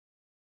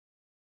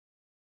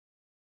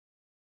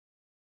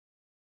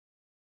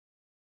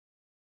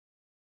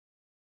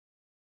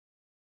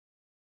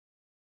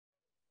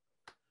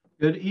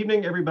Good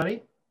evening,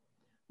 everybody.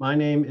 My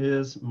name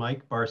is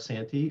Mike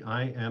Barsanti.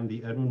 I am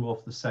the Edwin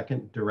Wolf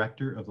II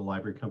Director of the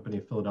Library Company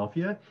of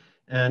Philadelphia,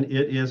 and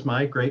it is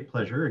my great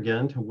pleasure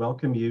again to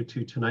welcome you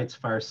to tonight's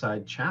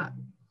Fireside Chat.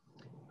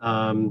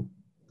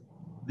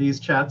 These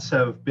chats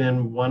have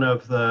been one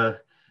of the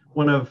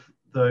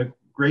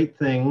great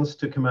things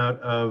to come out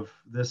of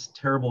this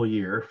terrible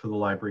year for the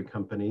Library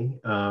Company.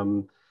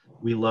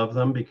 We love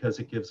them because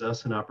it gives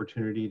us an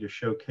opportunity to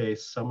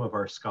showcase some of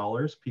our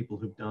scholars, people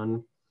who've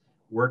done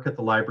work at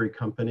the Library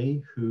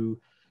Company, who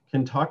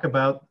can talk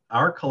about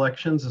our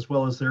collections as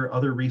well as their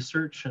other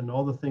research and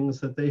all the things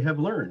that they have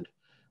learned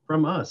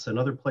from us and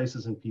other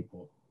places and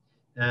people.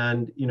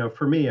 And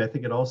for me, I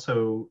think it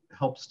also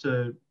helps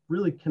to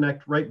really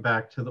connect right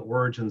back to the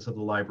origins of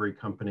the Library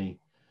Company,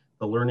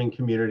 the learning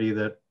community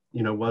that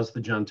was the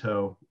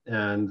Junto,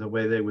 and the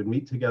way they would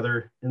meet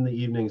together in the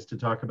evenings to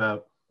talk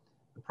about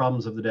the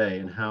problems of the day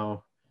and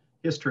how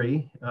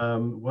history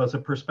was a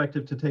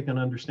perspective to take on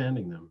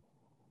understanding them.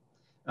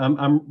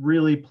 I'm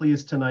really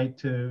pleased tonight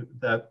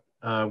that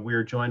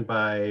we're joined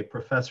by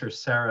Professor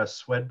Sarah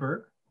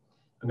Swedberg.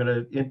 I'm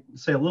going to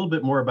say a little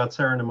bit more about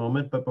Sarah in a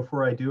moment, but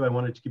before I do, I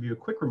wanted to give you a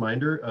quick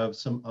reminder of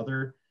some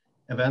other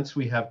events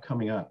we have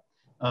coming up.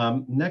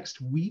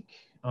 Next week,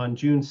 on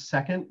June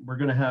 2nd, we're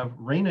going to have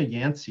Raina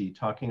Yancey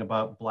talking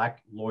about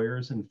Black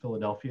lawyers in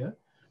Philadelphia,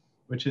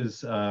 which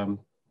is going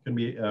to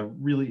be a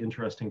really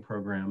interesting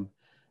program.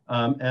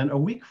 And a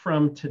week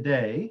from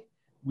today,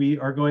 we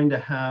are going to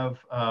have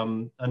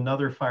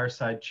another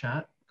fireside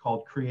chat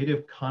called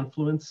Creative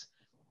Confluence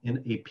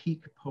in a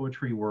Peak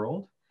Poetry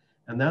World.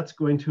 And that's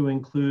going to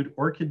include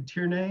Orchid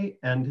Tierney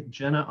and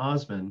Jenna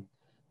Osman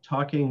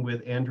talking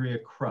with Andrea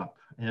Krupp.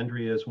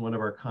 Andrea is one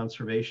of our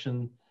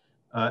conservation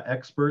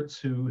experts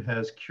who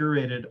has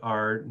curated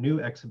our new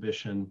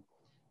exhibition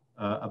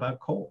about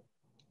coal.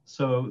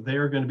 So they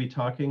are going to be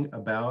talking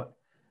about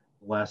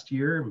last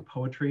year in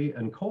poetry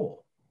and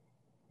coal,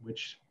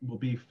 which will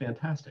be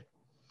fantastic.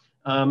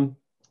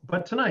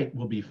 But tonight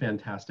will be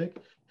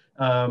fantastic.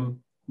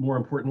 More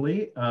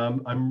importantly,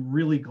 I'm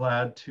really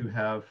glad to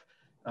have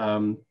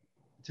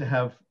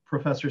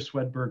Professor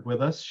Swedberg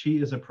with us.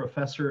 She is a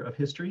professor of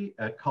history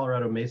at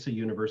Colorado Mesa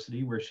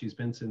University, where she's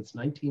been since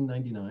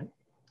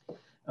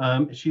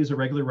 1999. She is a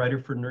regular writer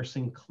for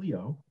Nursing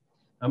Clio.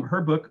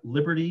 Her book,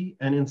 Liberty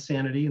and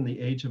Insanity in the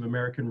Age of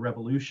American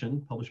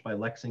Revolution, published by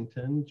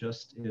Lexington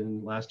just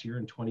in last year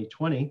in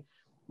 2020,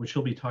 which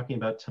she'll be talking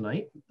about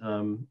tonight,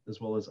 as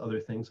well as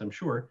other things, I'm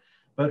sure.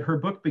 But her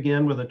book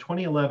began with a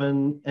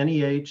 2011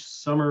 NEH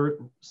summer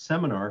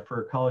seminar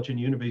for college and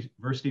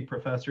university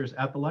professors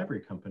at the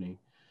Library Company.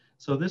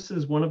 So this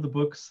is one of the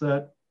books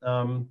that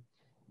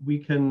we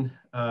can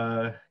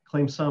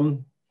claim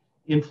some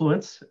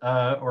influence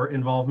or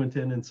involvement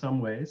in some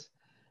ways.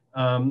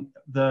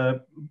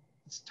 The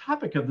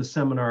topic of the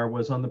seminar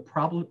was on the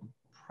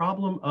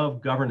problem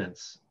of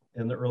governance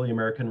in the early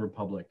American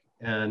Republic.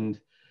 And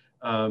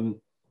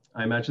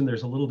I imagine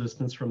there's a little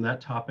distance from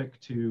that topic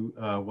to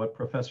what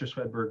Professor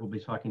Swedberg will be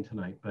talking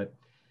tonight. But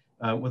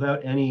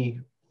without any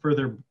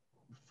further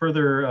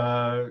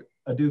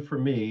ado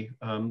from me,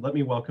 let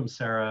me welcome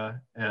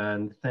Sarah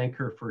and thank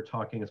her for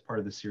talking as part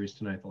of the series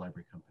tonight at the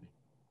Library Company.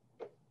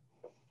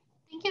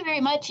 Thank you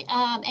very much.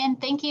 And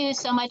thank you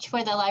so much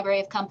for the Library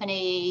of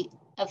Company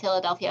of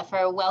Philadelphia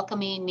for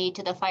welcoming me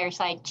to the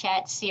Fireside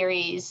Chat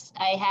series.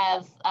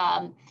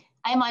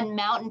 I'm on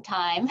Mountain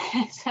Time,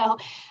 so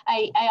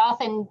I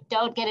often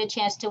don't get a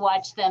chance to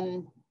watch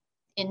them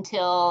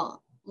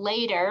until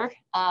later.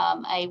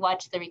 I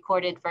watch the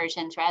recorded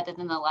versions rather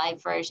than the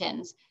live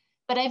versions,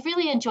 but I've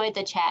really enjoyed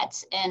the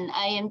chats, and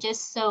I am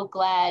just so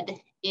glad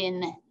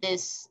in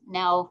this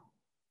now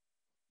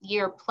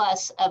year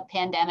plus of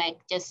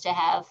pandemic just to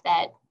have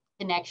that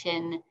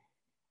connection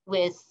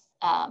with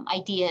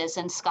ideas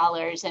and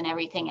scholars and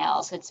everything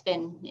else. It's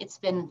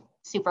been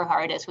super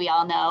hard, as we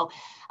all know.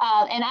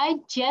 And I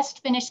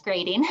just finished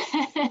grading.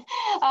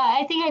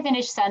 I think I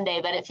finished Sunday,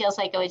 but it feels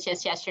like it was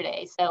just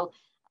yesterday. So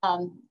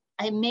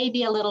I may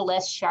be a little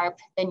less sharp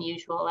than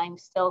usual. I'm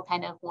still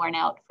kind of worn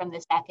out from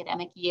this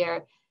academic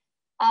year.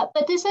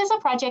 But this is a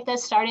project that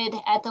started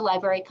at the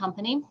Library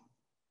Company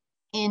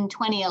in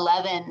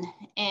 2011,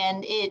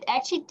 and it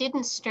actually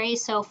didn't stray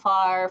so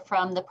far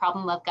from the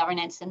problem of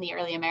governance in the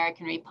early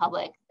American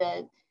Republic.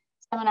 The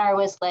seminar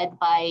was led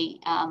by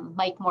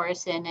Mike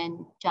Morrison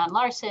and John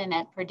Larson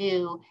at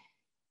Purdue.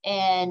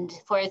 And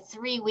for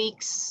 3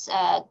 weeks,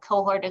 a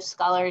cohort of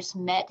scholars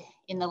met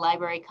in the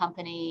Library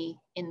Company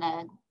in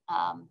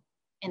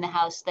the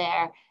house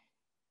there,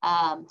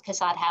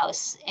 Cassatt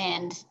House,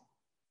 and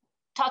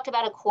talked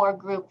about a core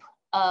group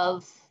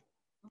of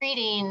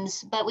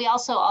readings, but we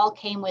also all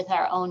came with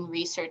our own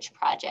research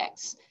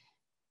projects.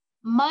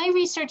 My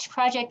research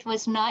project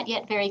was not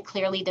yet very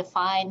clearly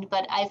defined,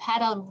 but I've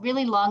had a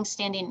really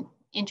long-standing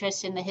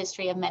interest in the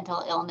history of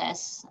mental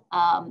illness.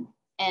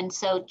 And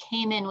so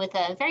came in with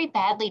a very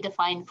badly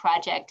defined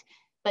project,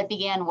 but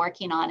began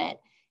working on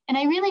it. And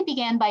I really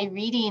began by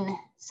reading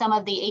some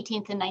of the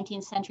 18th and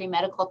 19th century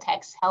medical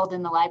texts held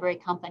in the Library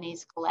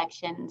Company's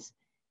collections.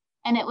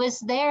 And it was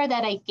there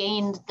that I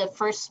gained the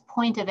first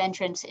point of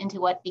entrance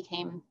into what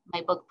became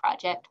my book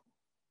project.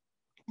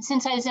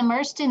 Since I was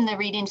immersed in the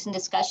readings and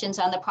discussions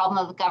on the problem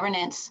of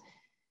governance,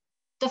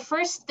 the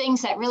first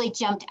things that really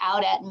jumped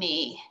out at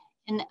me,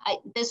 and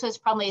this was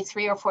probably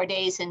 3 or 4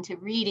 days into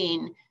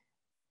reading,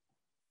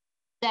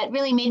 that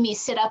really made me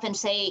sit up and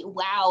say,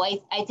 wow,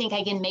 I think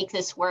I can make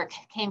this work,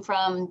 came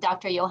from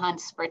Dr. Johann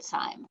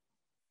Spurzheim.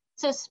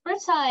 So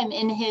Spurzheim,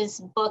 in his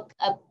book,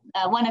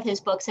 one of his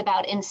books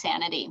about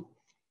insanity,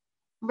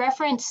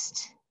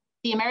 referenced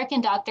the American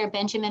doctor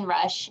Benjamin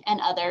Rush and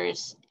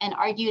others, and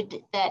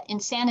argued that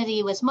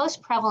insanity was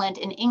most prevalent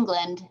in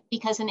England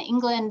because in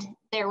England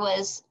there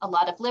was a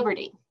lot of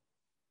liberty.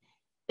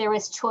 There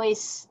was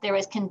choice, there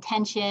was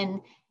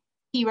contention.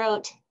 He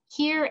wrote,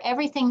 "Here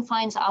everything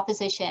finds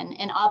opposition,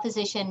 and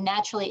opposition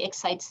naturally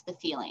excites the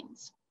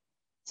feelings."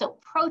 So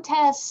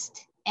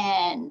protest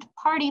and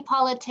party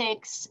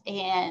politics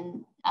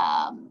and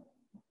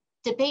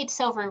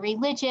debates over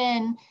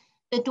religion,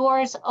 the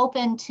doors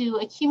open to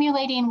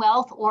accumulating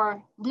wealth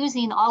or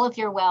losing all of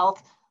your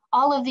wealth.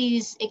 All of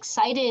these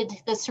excited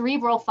the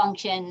cerebral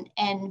function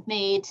and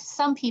made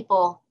some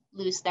people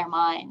lose their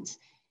minds.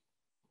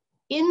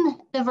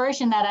 In the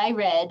version that I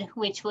read,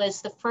 which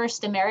was the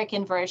first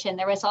American version,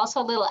 there was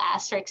also a little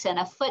asterisk and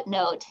a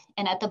footnote,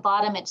 and at the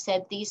bottom it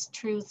said, "These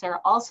truths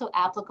are also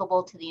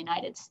applicable to the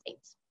United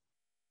States."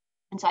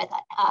 And so I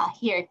thought,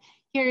 here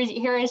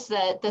is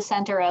the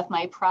center of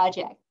my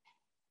project.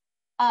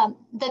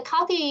 The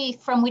copy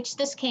from which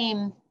this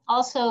came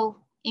also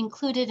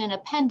included an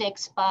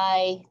appendix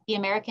by the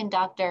American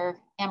doctor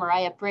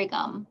Amariah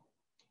Brigham.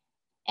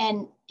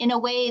 And in a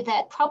way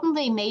that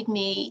probably made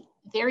me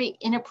very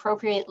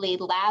inappropriately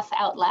laugh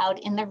out loud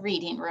in the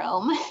reading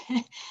room,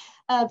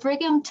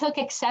 Brigham took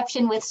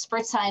exception with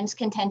Spurzheim's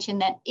contention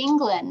that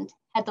England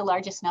had the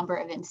largest number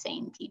of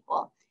insane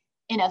people.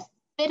 In a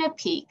fit of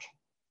pique,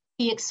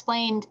 he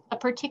explained a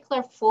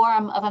particular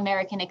form of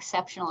American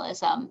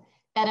exceptionalism,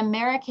 that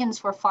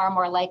Americans were far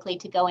more likely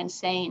to go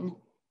insane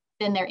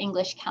than their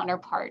English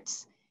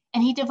counterparts.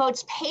 And he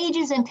devotes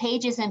pages and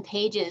pages and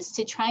pages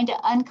to trying to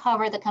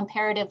uncover the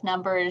comparative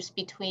numbers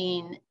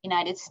between the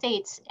United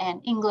States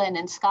and England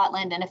and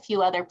Scotland and a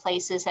few other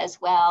places as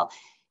well.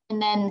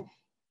 And then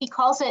he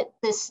calls it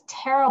this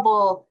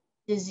terrible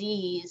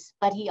disease,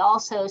 but he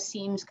also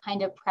seems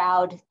kind of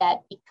proud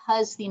that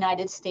because the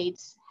United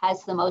States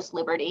has the most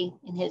liberty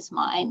in his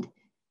mind,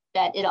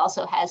 that it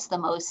also has the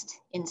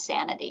most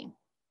insanity.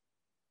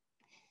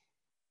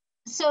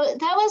 So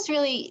that was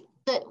really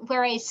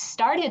where I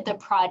started the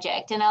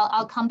project, and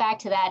I'll come back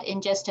to that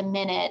in just a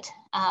minute.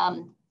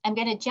 I'm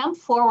going to jump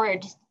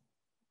forward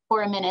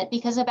for a minute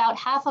because about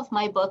half of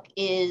my book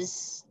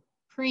is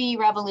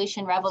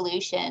pre-revolution,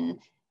 revolution,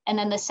 and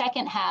then the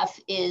second half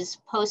is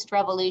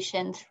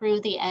post-revolution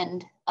through the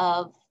end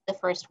of the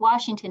first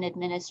Washington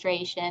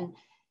administration.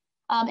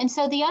 And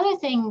so the other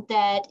thing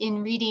that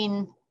in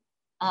reading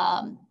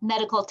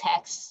medical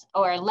texts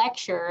or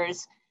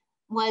lectures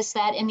was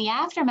that in the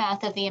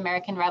aftermath of the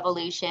American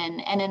Revolution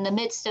and in the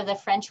midst of the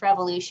French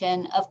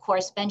Revolution, of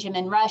course,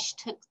 Benjamin Rush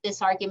took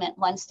this argument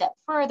one step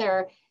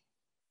further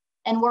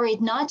and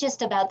worried not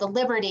just about the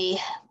liberty,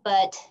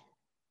 but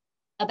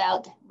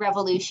about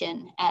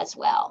revolution as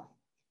well.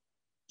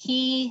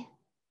 He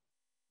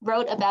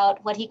wrote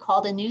about what he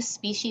called a new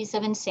species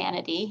of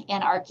insanity,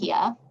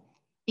 anarchia,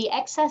 the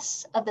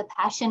excess of the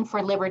passion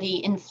for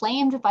liberty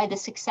inflamed by the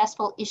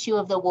successful issue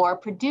of the war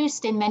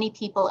produced in many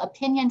people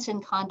opinions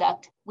and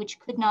conduct which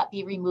could not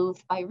be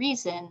removed by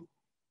reason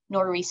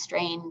nor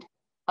restrained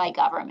by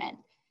government.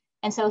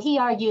 And so he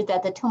argued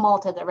that the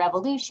tumult of the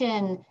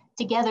revolution,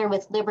 together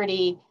with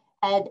liberty,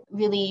 had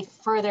really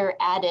further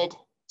added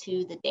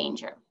to the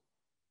danger.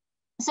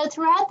 So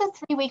throughout the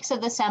 3 weeks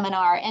of the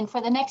seminar and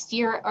for the next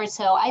year or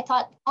so, I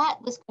thought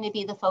that was going to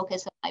be the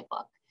focus of my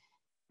book.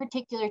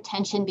 Particular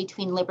tension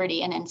between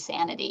liberty and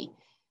insanity.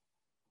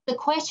 The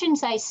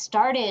questions I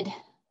started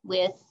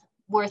with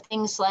were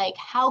things like,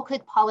 how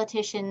could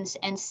politicians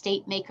and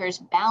state makers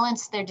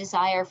balance their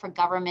desire for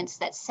governments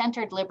that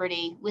centered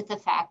liberty with the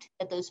fact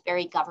that those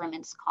very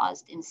governments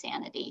caused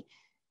insanity?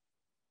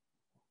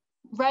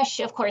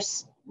 Rush, of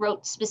course,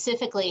 wrote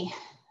specifically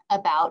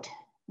about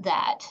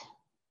that.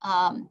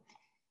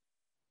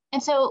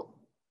 And so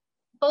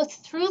both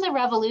through the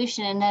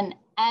revolution and then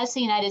as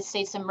the United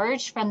States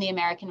emerged from the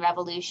American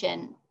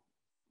Revolution,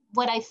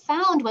 what I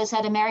found was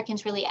that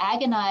Americans really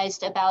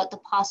agonized about the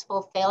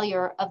possible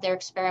failure of their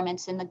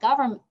experiments in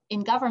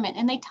government,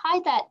 and they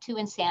tied that to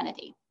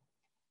insanity.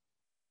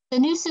 The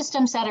new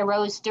systems that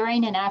arose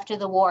during and after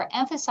the war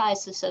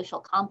emphasized the social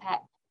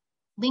compact,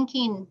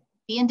 linking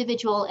the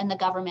individual and the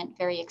government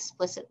very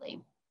explicitly.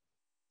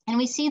 And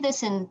we see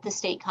this in the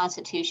state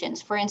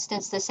constitutions. For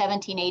instance, the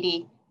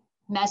 1780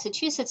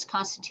 Massachusetts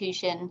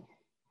Constitution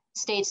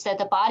states that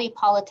the body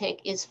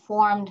politic is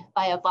formed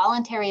by a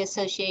voluntary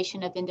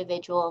association of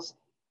individuals.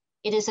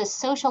 It is a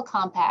social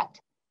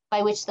compact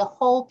by which the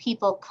whole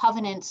people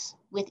covenants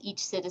with each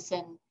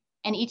citizen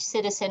and each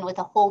citizen with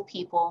the whole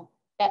people,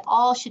 that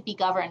all should be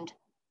governed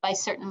by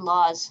certain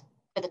laws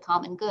for the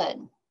common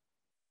good.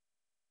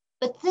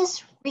 But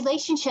this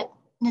relationship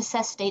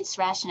necessitates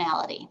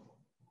rationality.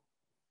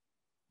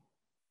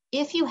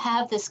 If you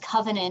have this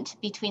covenant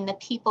between the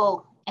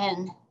people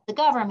and the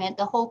government,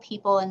 the whole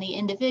people and the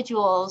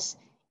individuals,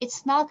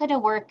 it's not going to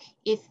work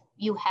if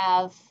you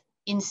have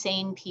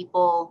insane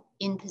people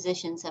in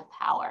positions of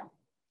power.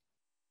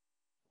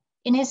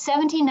 In his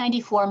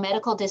 1794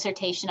 medical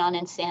dissertation on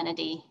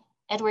insanity,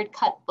 Edward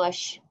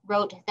Cutbush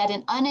wrote that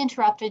an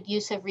uninterrupted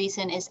use of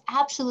reason is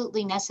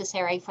absolutely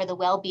necessary for the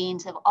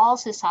well-being of all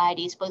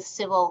societies, both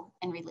civil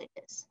and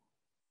religious.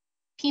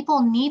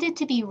 People needed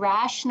to be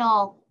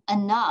rational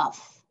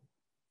enough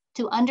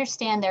to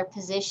understand their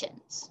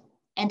positions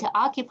and to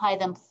occupy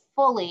them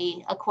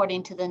fully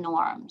according to the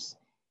norms.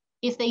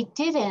 If they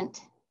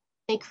didn't,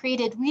 they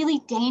created really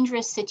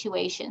dangerous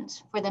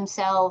situations for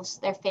themselves,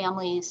 their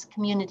families,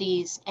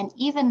 communities, and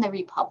even the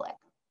republic.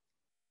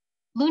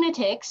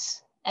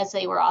 Lunatics, as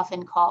they were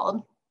often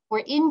called,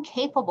 were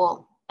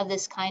incapable of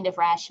this kind of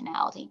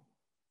rationality.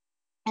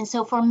 And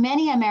so for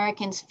many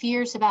Americans,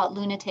 fears about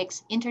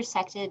lunatics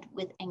intersected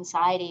with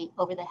anxiety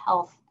over the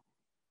health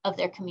of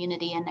their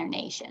community and their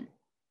nation.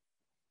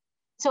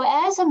 So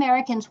as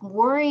Americans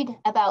worried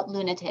about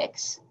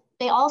lunatics,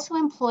 they also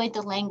employed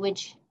the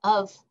language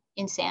of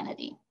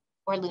insanity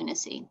or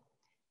lunacy,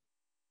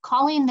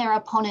 calling their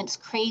opponents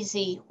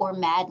crazy or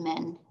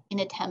madmen in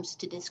attempts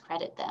to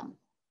discredit them.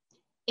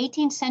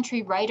 18th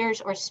century writers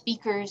or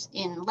speakers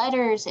in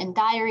letters and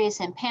diaries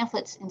and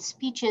pamphlets and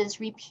speeches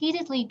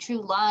repeatedly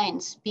drew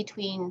lines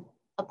between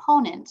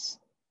opponents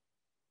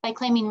by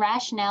claiming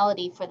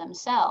rationality for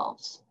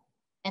themselves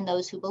and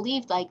those who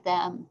believed like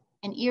them,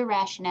 and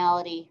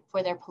irrationality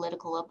for their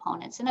political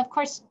opponents. And of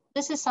course,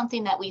 this is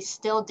something that we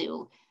still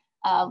do.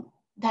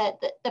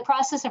 The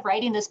process of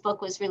writing this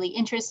book was really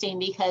interesting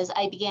because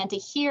I began to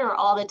hear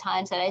all the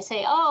times that I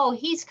say, oh,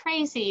 he's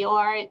crazy,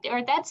 or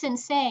that's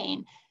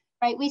insane,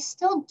 right? We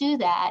still do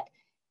that,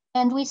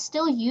 and we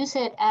still use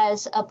it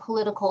as a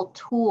political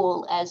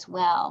tool as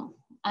well.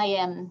 I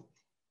am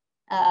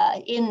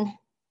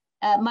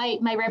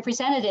my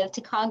representative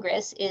to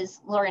Congress is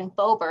Lauren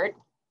Boebert,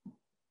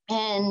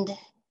 and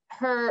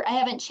I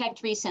haven't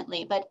checked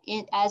recently, but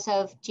as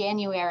of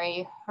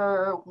January,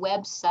 her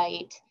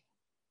website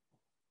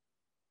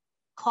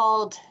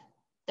called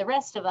the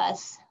rest of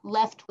us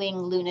left-wing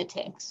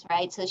lunatics,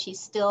 right? So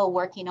she's still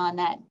working on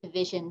that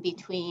division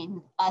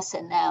between us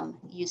and them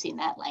using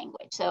that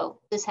language. So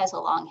this has a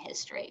long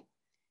history.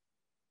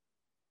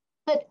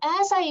 But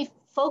as I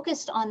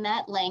focused on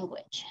that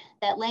language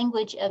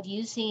of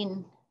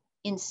using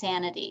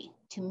insanity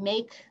to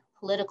make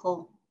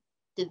political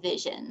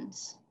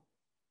divisions,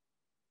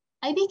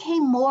 I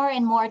became more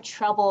and more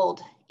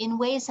troubled in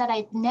ways that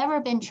I'd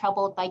never been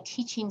troubled by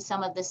teaching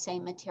some of the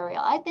same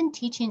material. I've been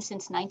teaching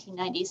since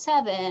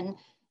 1997,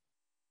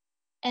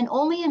 and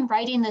only in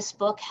writing this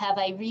book have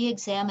I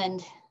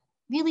re-examined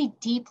really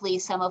deeply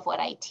some of what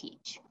I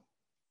teach.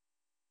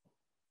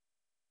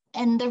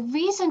 And the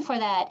reason for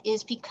that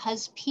is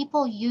because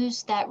people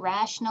use that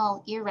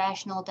rational,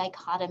 irrational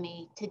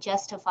dichotomy to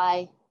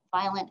justify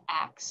violent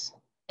acts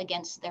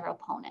against their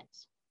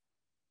opponents.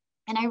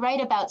 And I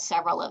write about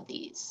several of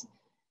these.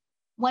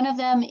 One of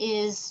them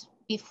is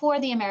before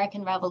the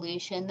American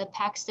Revolution, the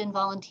Paxton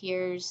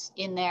volunteers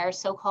in their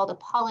so-called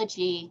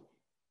apology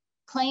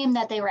claimed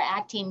that they were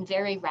acting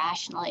very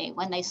rationally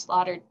when they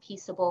slaughtered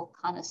peaceable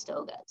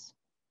Conestogas,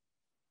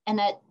 and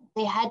that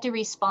they had to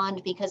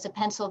respond because the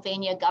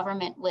Pennsylvania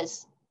government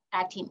was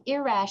acting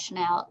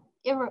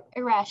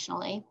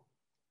irrationally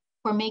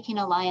for making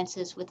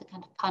alliances with the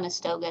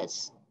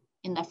Conestogas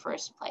in the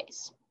first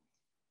place.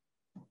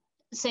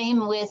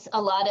 Same with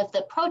a lot of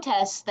the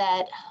protests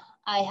that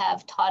I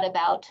have taught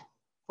about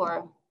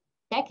for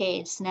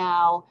decades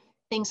now,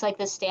 things like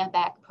the Stamp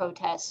Act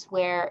protests,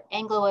 where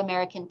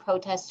Anglo-American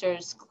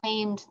protesters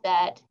claimed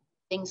that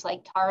things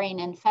like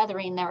tarring and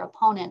feathering their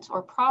opponents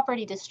or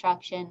property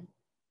destruction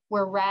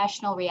were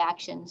rational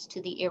reactions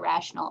to the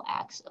irrational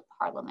acts of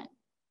Parliament.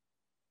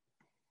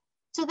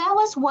 So that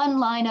was one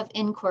line of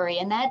inquiry,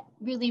 and that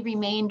really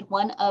remained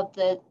one of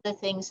the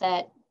things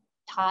that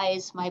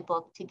ties my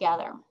book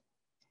together.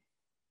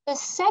 The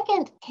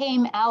second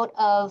came out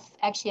of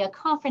actually a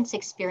conference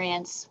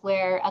experience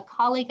where a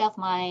colleague of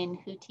mine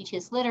who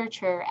teaches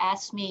literature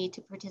asked me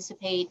to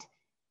participate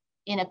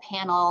in a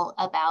panel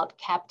about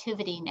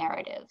captivity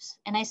narratives.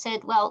 And I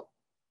said, well,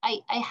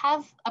 I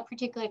have a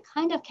particular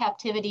kind of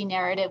captivity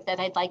narrative that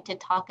I'd like to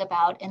talk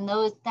about, and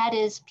that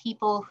is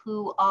people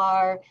who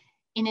are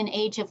in an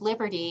age of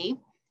liberty,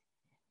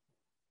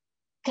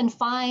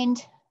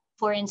 confined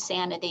for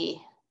insanity,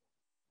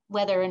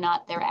 whether or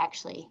not they're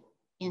actually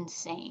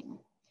insane.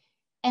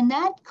 And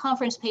that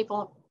conference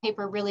paper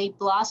really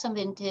blossomed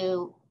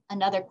into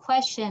another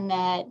question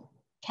that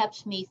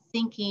kept me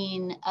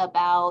thinking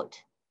about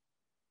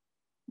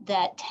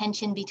that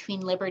tension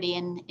between liberty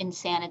and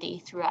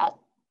insanity throughout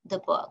the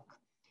book.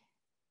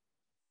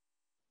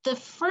 The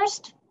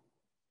first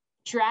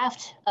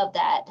draft of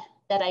that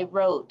I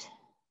wrote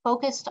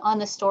focused on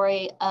the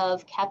story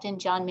of Captain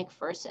John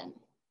McPherson,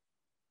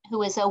 who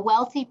was a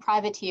wealthy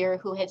privateer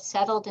who had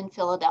settled in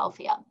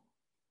Philadelphia.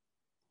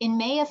 In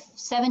May of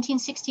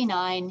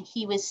 1769,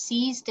 he was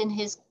seized in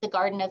the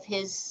garden of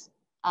his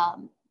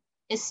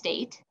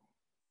estate.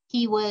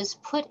 He was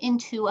put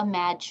into a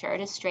mad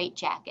shirt, a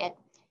straitjacket.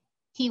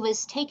 He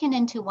was taken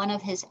into one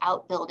of his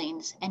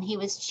outbuildings, and he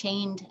was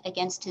chained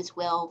against his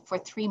will for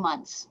 3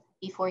 months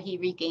before he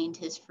regained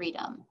his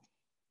freedom.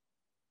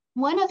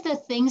 One of the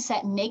things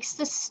that makes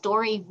the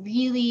story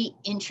really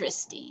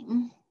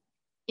interesting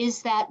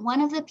is that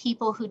one of the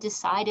people who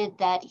decided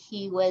that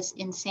he was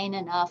insane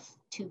enough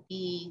to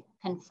be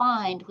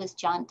confined was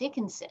John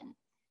Dickinson.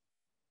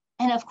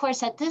 And of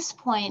course, at this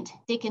point,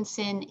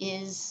 Dickinson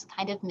is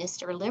kind of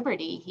Mr.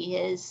 Liberty. He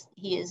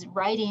is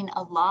writing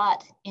a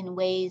lot in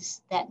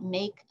ways that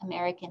make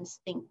Americans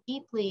think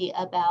deeply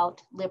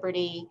about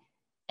liberty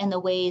and the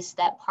ways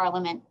that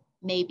Parliament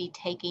may be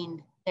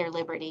taking their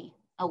liberty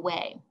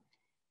away.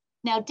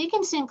 Now,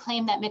 Dickinson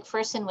claimed that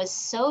Macpherson was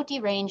so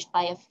deranged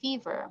by a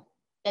fever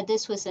that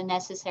this was a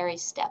necessary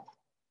step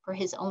for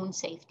his own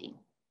safety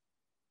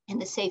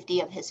and the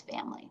safety of his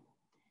family.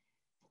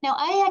 Now,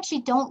 I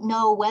actually don't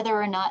know whether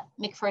or not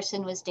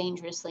Macpherson was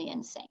dangerously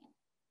insane.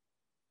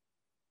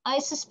 I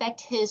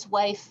suspect his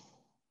wife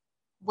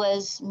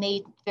was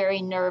made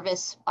very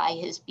nervous by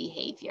his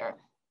behavior.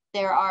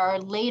 There are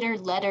later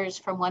letters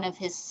from one of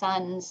his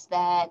sons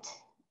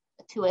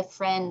to a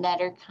friend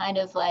that are kind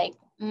of like,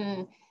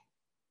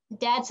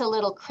 Dad's a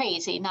little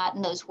crazy, not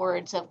in those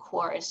words, of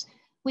course,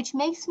 which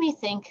makes me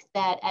think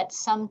that at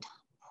some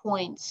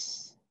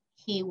points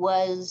he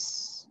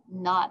was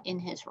not in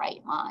his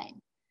right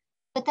mind.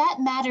 But that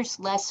matters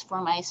less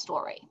for my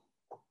story.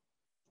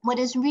 What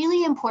is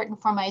really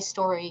important for my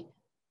story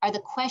are the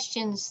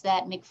questions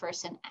that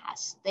Macpherson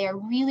asked. They are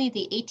really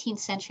the 18th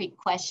century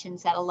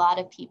questions that a lot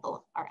of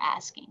people are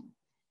asking.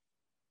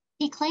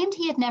 He claimed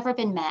he had never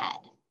been mad,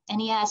 and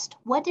he asked,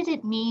 what did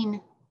it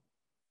mean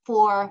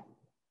for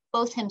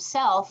both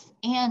himself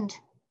and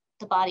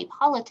the body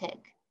politic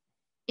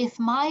if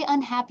my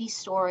unhappy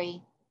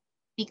story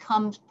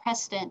becomes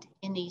precedent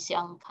in these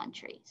young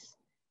countries?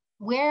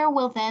 Where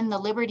will then the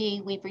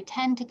liberty we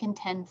pretend to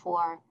contend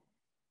for,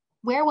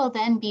 where will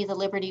then be the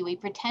liberty we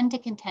pretend to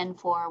contend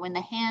for when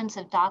the hands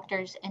of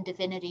doctors and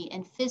divinity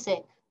and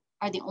physic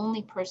are the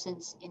only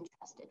persons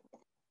entrusted with it?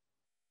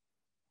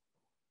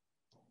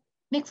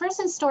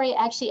 Macpherson's story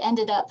actually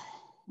ended up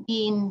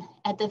being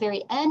at the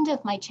very end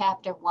of my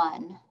chapter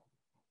 1.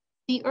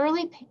 The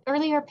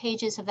earlier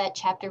pages of that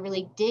chapter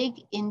really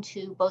dig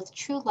into both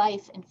true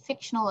life and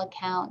fictional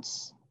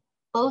accounts,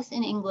 both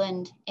in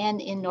England and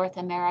in North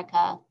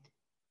America,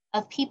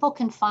 of people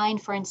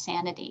confined for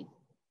insanity.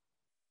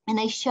 And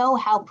they show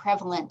how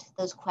prevalent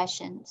those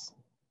questions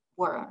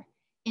were.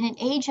 In an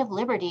age of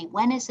liberty,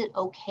 when is it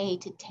okay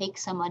to take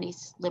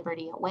somebody's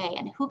liberty away,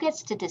 and who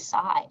gets to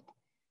decide?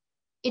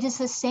 It is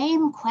the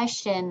same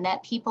question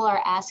that people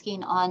are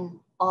asking on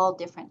all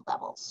different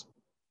levels.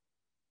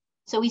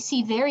 So we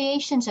see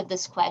variations of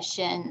this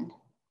question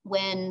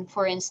when,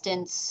 for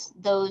instance,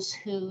 those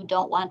who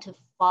don't want to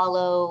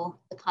follow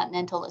the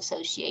Continental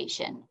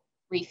Association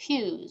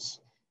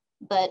refuse,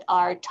 but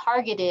are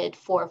targeted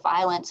for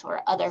violence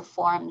or other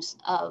forms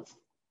of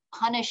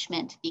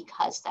punishment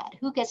because that.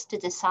 Who gets to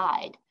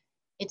decide?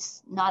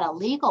 It's not a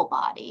legal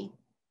body.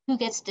 Who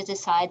gets to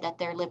decide that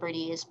their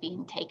liberty is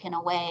being taken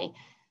away?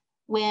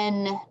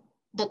 When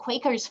the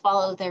Quakers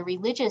follow their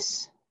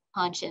religious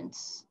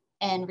conscience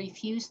and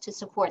refuse to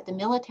support the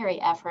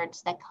military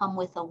efforts that come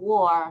with a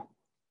war,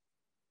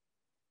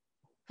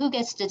 who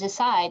gets to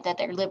decide that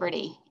their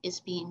liberty is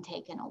being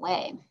taken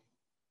away?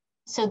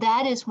 So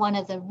that is one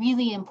of the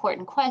really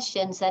important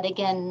questions that,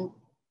 again,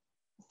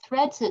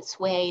 threads its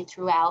way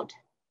throughout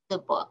the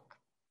book.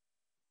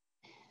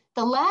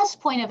 The last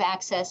point of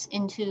access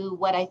into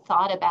what I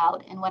thought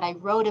about and what I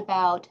wrote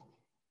about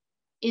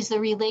is the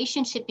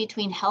relationship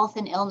between health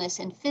and illness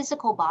in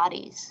physical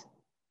bodies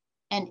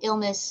and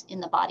illness in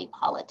the body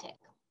politic.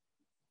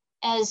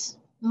 As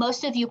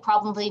most of you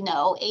probably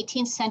know,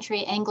 18th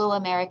century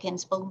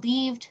Anglo-Americans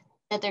believed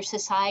that their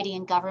society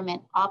and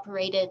government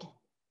operated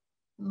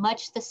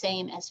much the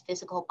same as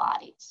physical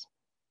bodies.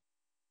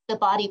 The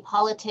body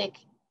politic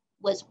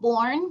was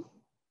born,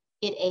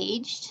 it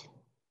aged,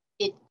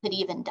 it could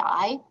even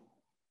die.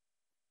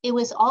 It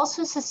was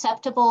also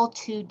susceptible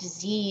to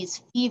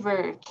disease,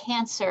 fever,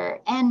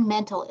 cancer, and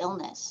mental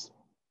illness.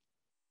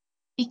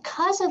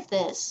 Because of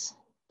this,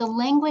 the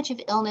language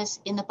of illness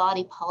in the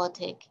body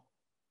politic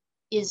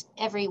is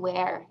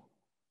everywhere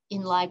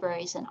in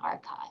libraries and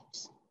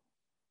archives.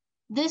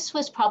 This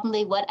was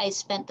probably what I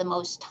spent the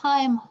most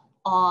time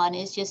on,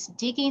 is just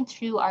digging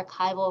through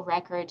archival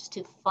records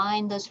to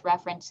find those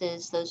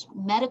references, those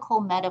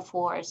medical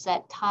metaphors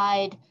that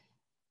tied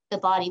the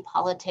body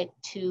politic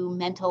to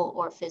mental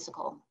or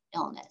physical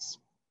illness.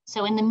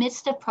 So in the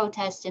midst of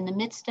protest, in the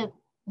midst of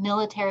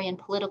military and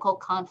political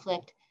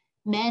conflict,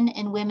 men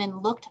and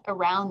women looked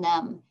around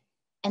them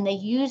and they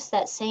used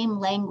that same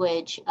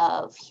language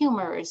of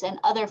humors and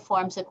other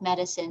forms of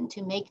medicine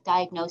to make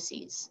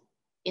diagnoses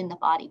in the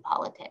body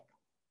politic.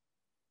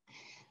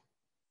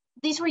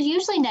 these were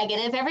usually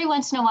negative. Every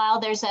once in a while,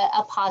 there's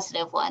a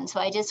positive one. So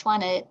I just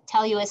want to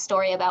tell you a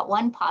story about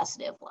one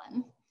positive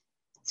one.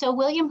 So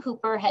William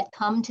Hooper had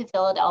come to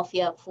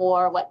Philadelphia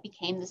for what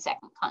became the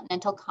Second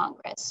Continental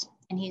Congress,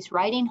 and he's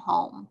writing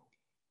home.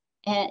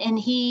 And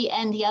he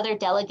and the other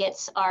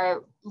delegates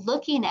are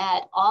looking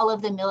at all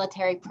of the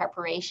military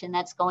preparation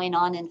that's going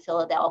on in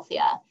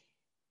Philadelphia.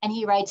 And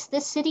he writes,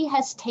 "This city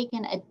has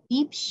taken a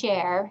deep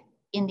share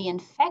in the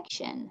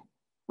infection,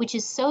 which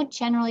is so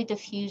generally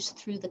diffused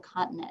through the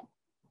continent.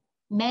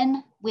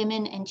 Men,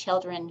 women, and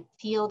children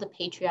feel the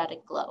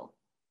patriotic glow."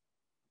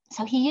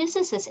 So he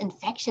uses this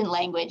infection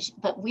language,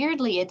 but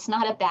weirdly, it's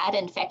not a bad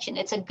infection.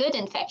 It's a good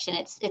infection.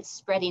 It's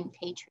spreading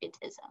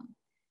patriotism.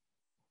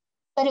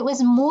 But it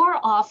was more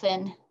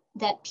often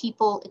that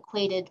people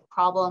equated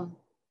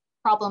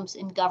problems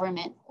in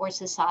government or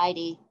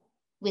society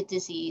with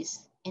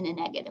disease in a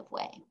negative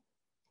way.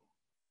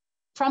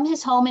 From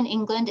his home in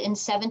England in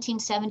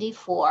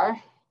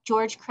 1774,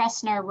 George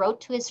Cressner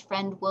wrote to his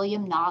friend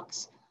William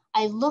Knox,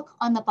 "I look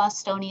on the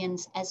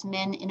Bostonians as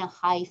men in a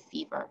high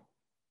fever.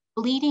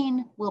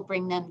 Bleeding will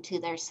bring them to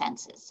their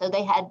senses." So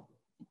they had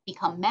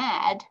become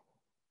mad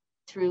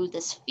through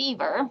this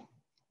fever,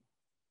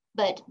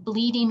 but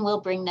bleeding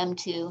will bring them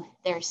to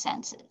their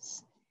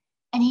senses.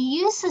 And he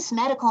used this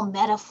medical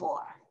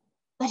metaphor,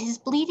 but his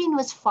bleeding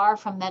was far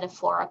from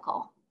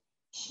metaphorical.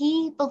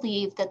 He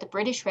believed that the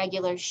British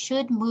regulars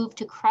should move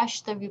to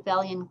crush the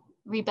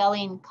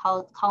rebelling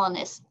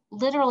colonists,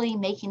 literally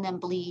making them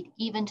bleed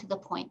even to the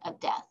point of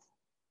death.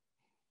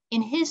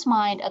 In his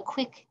mind, a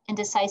quick and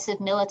decisive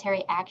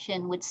military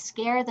action would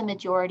scare the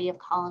majority of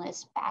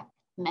colonists back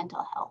to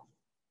mental health.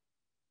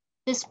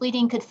 This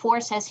bleeding could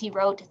force, as he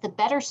wrote, the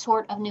better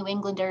sort of New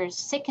Englanders,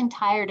 sick and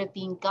tired of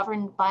being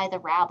governed by the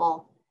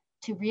rabble,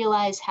 to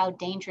realize how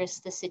dangerous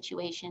the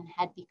situation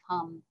had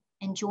become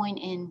and join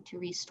in to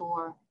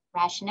restore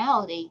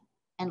rationality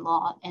and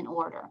law and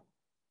order.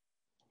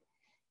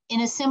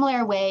 In a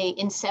similar way,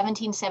 in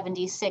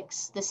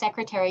 1776, the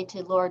secretary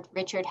to Lord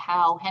Richard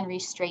Howe, Henry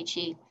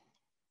Strachey,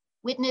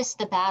 witnessed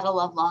the Battle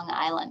of Long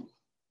Island.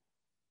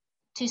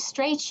 To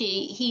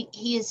Strachey,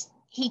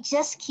 he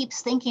just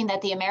keeps thinking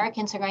that the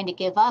Americans are going to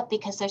give up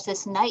because there's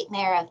this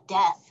nightmare of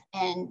death.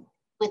 And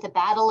with the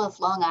Battle of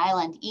Long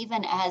Island,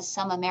 even as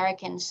some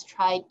Americans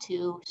tried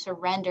to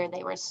surrender,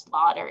 they were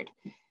slaughtered.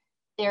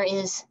 There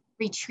is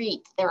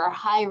retreat. There are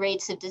high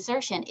rates of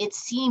desertion. It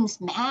seems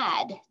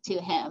mad to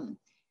him.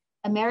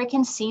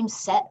 Americans seem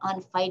set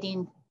on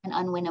fighting an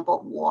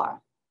unwinnable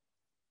war.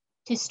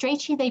 To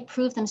Strachey, they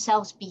prove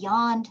themselves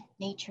beyond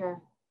nature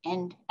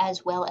and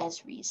as well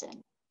as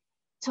reason.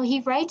 So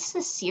he writes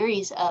this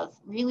series of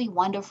really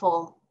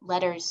wonderful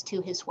letters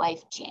to his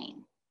wife,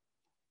 Jane.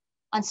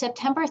 On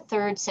September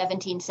 3rd,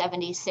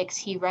 1776,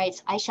 he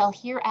writes, "I shall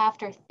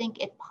hereafter think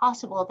it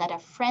possible that a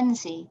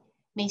frenzy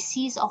may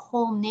seize a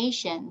whole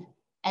nation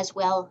as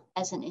well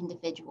as an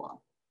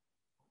individual."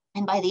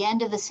 And by the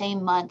end of the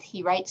same month,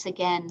 he writes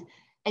again,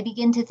 "I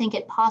begin to think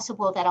it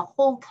possible that a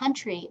whole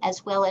country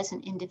as well as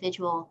an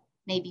individual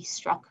may be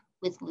struck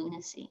with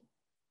lunacy."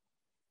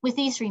 With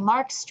these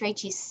remarks,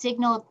 Strachey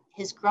signaled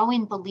his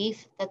growing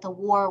belief that the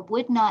war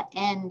would not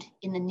end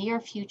in the near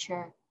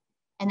future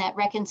and that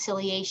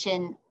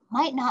reconciliation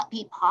might not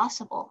be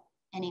possible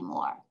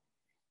anymore.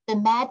 The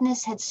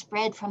madness had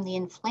spread from the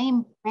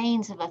inflamed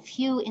brains of a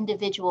few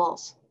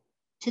individuals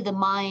to the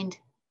mind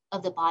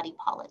of the body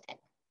politic.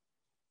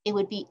 It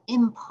would be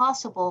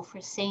impossible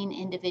for sane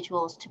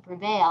individuals to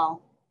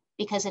prevail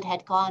because it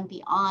had gone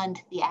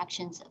beyond the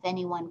actions of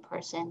any one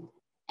person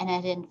and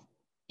had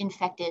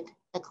infected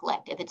the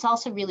collective. It's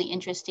also really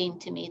interesting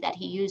to me that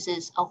he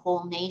uses a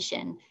whole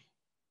nation.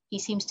 He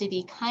seems to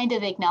be kind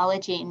of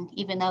acknowledging,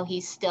 even though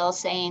he's still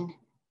saying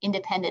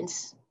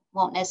independence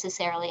won't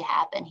necessarily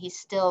happen, he's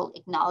still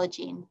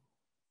acknowledging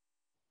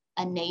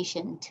a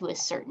nation to a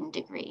certain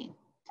degree.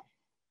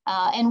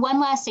 And one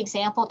last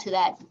example to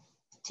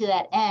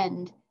that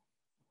end,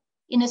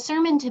 in a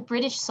sermon to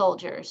British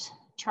soldiers,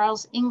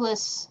 Charles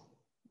Inglis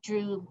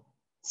drew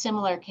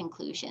similar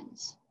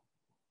conclusions.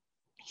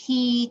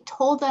 He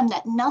told them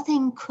that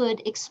nothing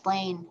could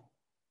explain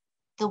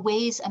the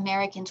ways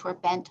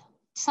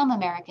some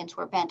Americans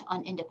were bent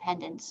on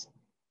independence,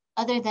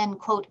 other than,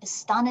 quote,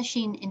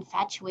 astonishing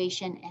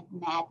infatuation and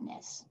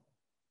madness.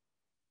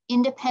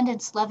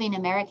 Independence-loving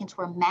Americans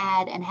were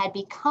mad and had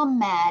become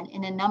mad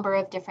in a number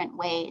of different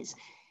ways.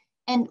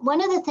 And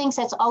one of the things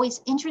that's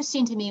always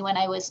interesting to me when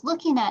I was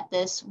looking at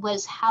this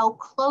was how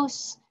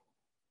close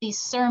these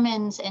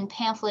sermons and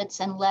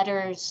pamphlets and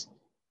letters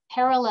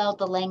paralleled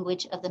the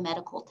language of the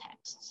medical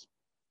texts.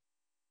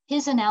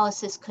 His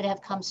analysis could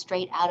have come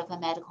straight out of a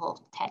medical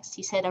text.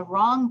 He said, "A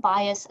wrong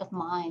bias of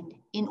mind,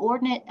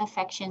 inordinate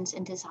affections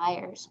and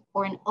desires,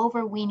 or an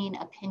overweening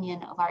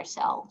opinion of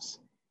ourselves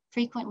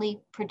frequently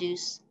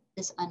produce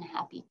this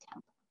unhappy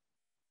temper."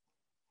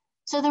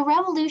 So the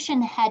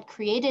revolution had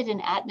created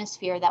an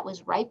atmosphere that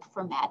was ripe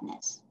for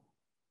madness,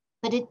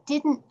 but it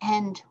didn't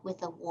end with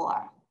the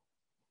war.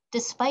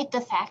 Despite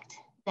the fact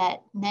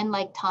that men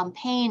like Tom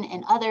Paine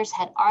and others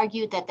had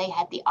argued that they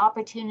had the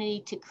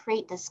opportunity to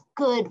create this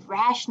good,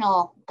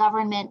 rational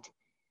government,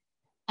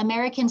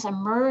 Americans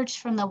emerged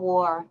from the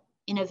war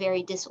in a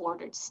very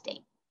disordered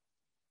state.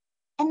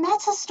 And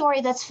that's a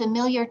story that's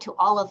familiar to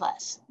all of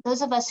us.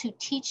 Those of us who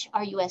teach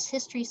our US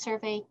History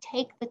Survey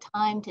take the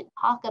time to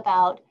talk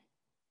about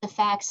the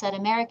facts that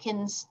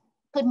Americans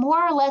could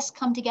more or less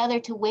come together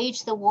to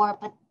wage the war,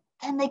 but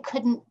then they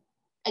couldn't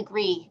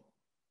agree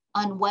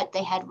on what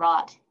they had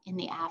wrought in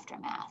the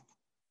aftermath.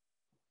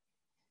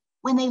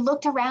 When they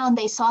looked around,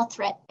 they saw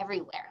threat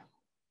everywhere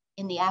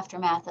in the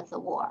aftermath of the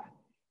war,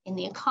 in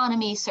the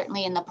economy,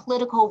 certainly in the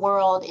political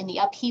world, in the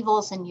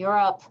upheavals in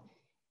Europe.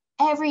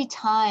 Every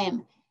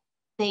time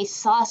they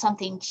saw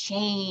something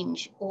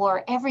change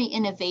or every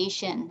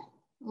innovation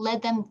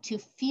led them to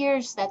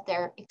fears that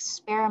their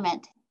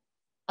experiment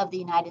of the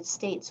United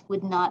States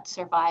would not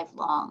survive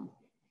long,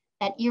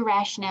 that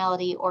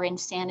irrationality or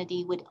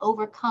insanity would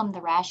overcome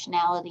the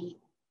rationality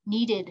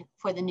needed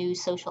for the new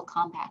social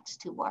compacts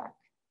to work.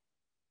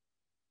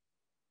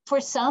 For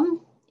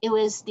some, it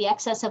was the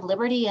excess of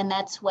liberty, and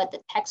that's what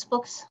the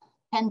textbooks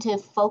tend to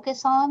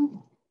focus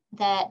on,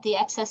 that the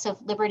excess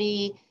of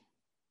liberty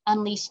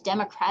unleashed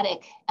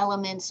democratic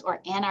elements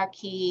or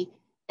anarchy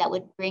that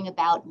would bring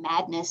about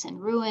madness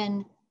and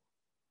ruin.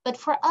 But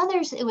for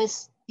others, it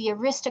was the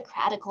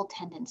aristocratical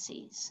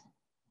tendencies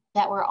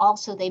that were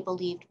also, they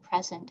believed,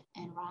 present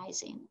and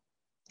rising.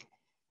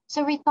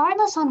 So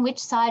regardless on which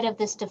side of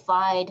this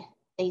divide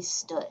they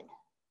stood,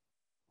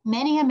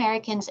 many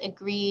Americans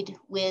agreed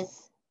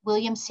with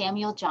William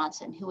Samuel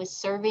Johnson, who was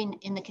serving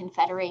in the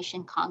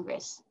Confederation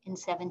Congress in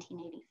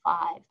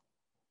 1785.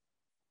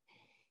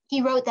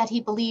 He wrote that he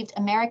believed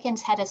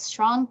Americans had a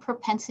strong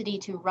propensity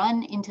to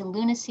run into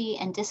lunacy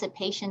and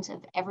dissipations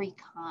of every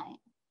kind.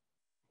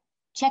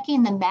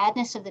 Checking the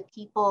madness of the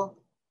people,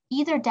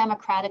 either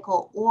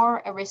democratical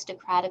or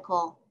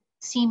aristocratical,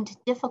 seemed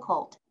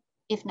difficult,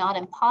 if not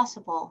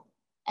impossible,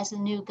 as the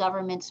new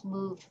governments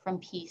moved from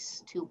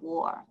peace to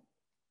war.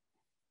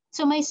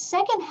 So my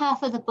second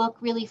half of the book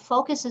really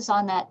focuses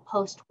on that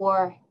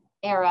post-war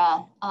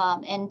era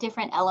and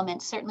different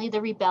elements, certainly the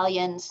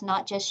rebellions,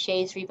 not just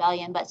Shays'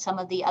 rebellion, but some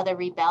of the other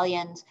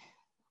rebellions.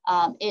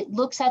 It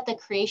looks at the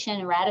creation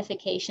and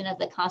ratification of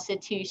the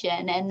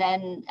Constitution. And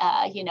then,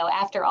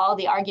 after all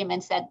the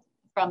arguments that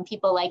from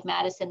people like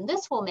Madison,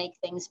 this will make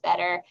things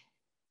better,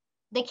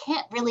 they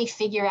can't really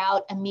figure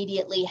out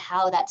immediately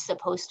how that's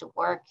supposed to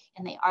work.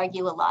 And they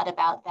argue a lot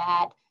about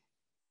that.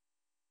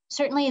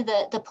 Certainly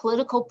the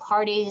political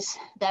parties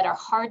that are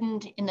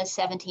hardened in the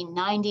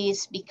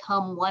 1790s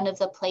become one of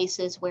the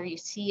places where you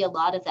see a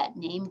lot of that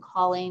name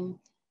calling,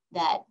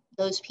 that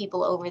those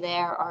people over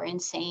there are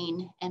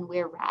insane and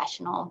we're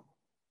rational.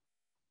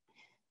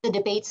 The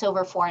debates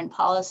over foreign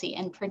policy,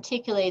 and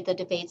particularly the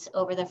debates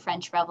over the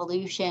French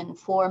Revolution,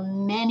 for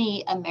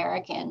many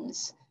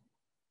Americans,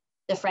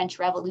 the French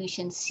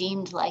Revolution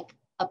seemed like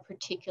a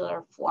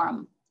particular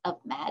form of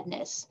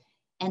madness,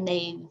 and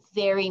they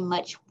very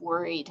much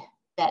worried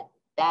that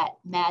that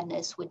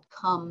madness would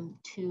come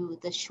to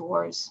the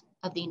shores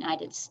of the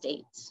United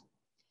States.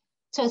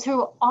 So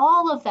through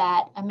all of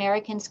that,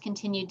 Americans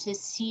continued to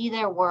see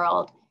their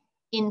world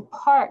in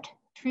part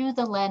through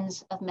the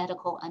lens of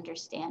medical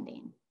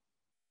understanding.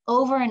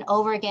 Over and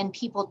over again,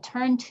 people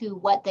turned to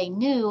what they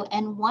knew,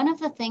 and one of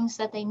the things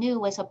that they knew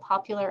was a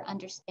popular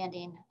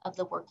understanding of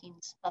the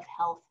workings of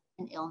health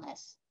and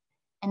illness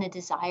and a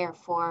desire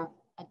for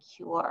a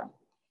cure.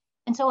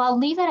 And so I'll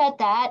leave it at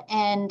that,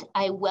 and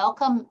I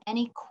welcome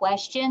any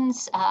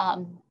questions.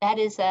 That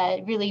is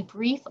a really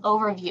brief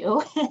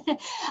overview,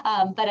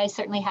 but I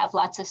certainly have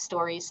lots of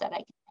stories that I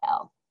can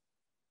tell.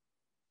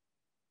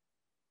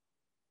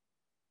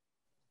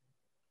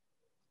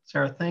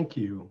 Sarah, thank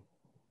you.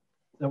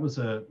 That was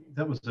a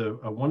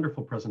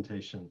wonderful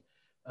presentation.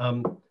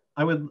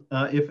 I would,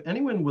 if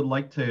anyone would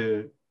like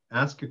to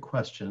ask a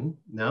question,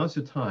 now's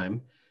the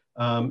time.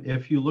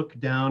 If you look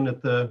down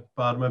at the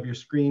bottom of your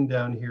screen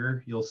down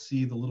here, you'll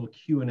see the little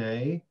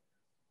Q&A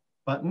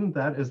button.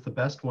 That is the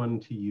best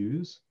one to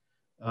use.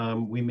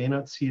 We may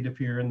not see it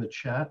if you're in the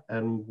chat,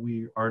 and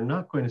we are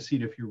not going to see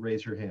it if you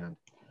raise your hand.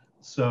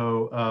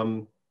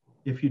 So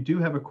if you do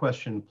have a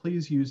question,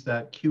 please use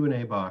that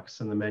Q&A box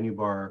in the menu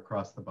bar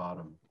across the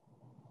bottom.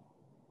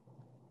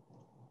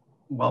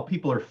 While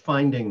people are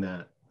finding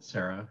that,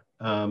 Sarah,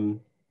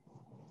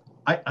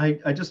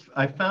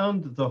 I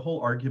found the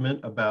whole argument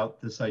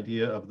about this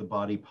idea of the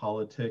body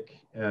politic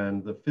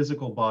and the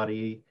physical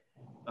body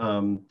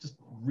just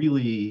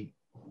really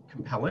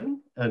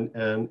compelling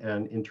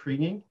and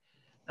intriguing.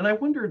 And I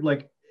wondered,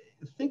 like,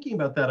 thinking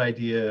about that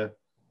idea,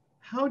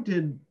 how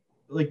did,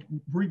 like,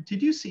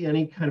 did you see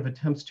any kind of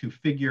attempts to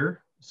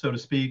figure, so to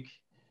speak,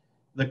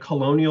 the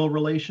colonial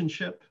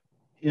relationship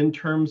in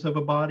terms of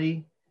a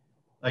body?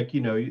 Like,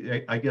 you know,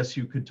 I guess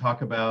you could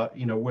talk about,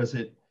 you know, was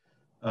it,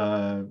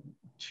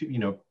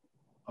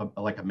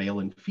 like a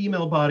male and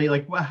female body?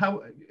 Like,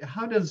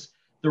 how does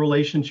the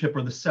relationship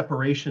or the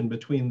separation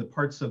between the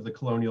parts of the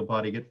colonial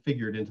body get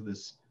figured into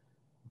this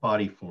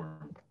body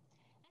form?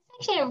 That's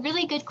actually a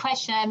really good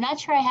question. I'm not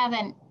sure I have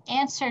an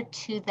answer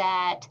to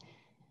that.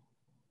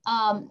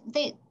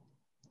 They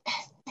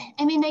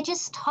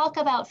just talk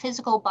about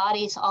physical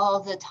bodies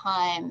all the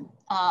time.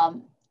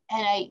 And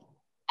I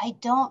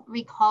don't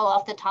recall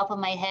off the top of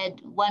my head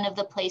one of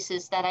the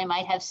places that I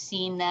might have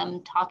seen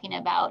them talking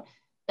about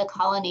the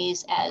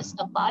colonies as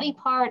a body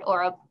part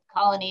or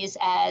colonies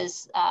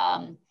as,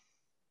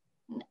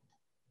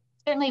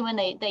 certainly when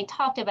they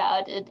talked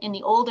about it in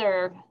the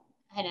older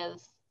kind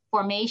of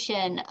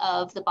formation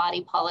of the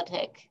body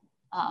politic,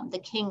 the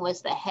king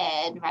was the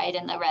head, right?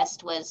 And the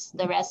rest was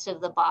the rest of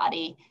the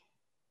body.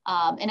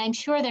 And I'm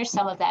sure there's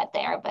some of that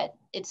there, but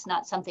it's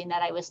not something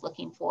that I was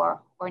looking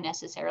for or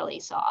necessarily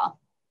saw.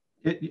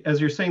 As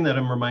you're saying that,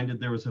 I'm reminded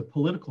there was a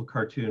political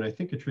cartoon, I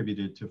think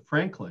attributed to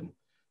Franklin,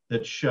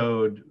 that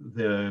showed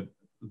the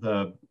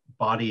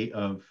body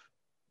of,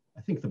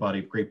 I think the body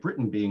of Great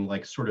Britain being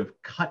like sort of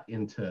cut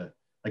into,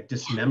 like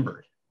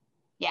dismembered.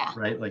 Yeah.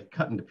 Right, like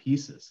cut into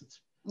pieces.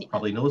 It's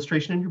probably an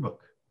illustration in your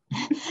book.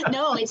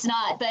 No, it's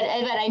not, but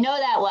I know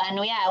that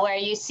one, yeah, where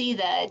you see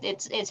that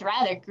it's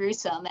rather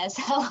gruesome, as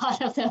a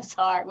lot of those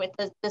are, with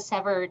the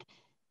severed,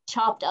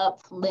 chopped up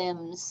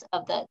limbs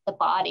of the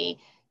body,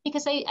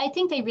 because I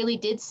think they really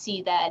did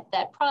see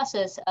that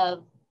process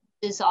of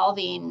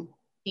dissolving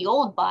the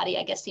old body.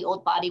 I guess the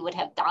old body would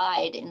have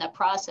died in the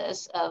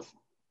process of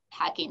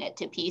hacking it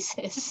to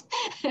pieces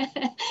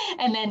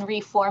and then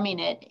reforming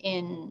it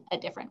in a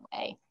different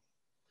way.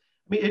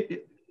 I mean,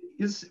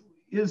 is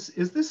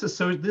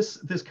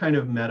this kind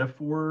of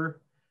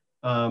metaphor?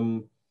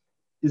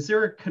 Is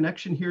there a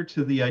connection here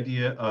to the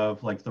idea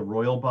of like the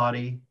royal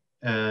body,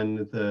 and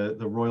the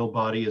royal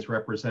body is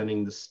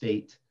representing the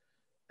state,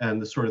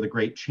 and the sort of the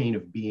great chain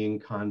of being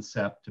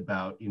concept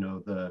about, you know,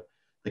 the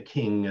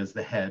king as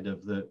the head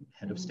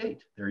of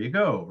state? There you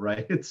go,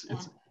 right? It's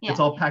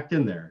all packed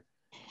in there.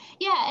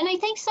 Yeah, and I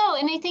think so.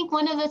 And I think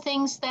one of the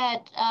things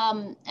that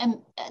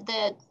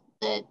the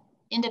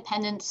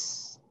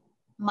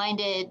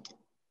independence-minded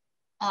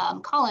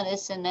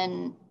colonists and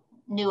then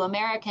new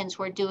Americans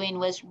were doing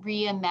was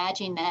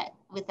reimagine that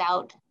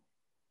without,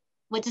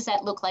 what does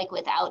that look like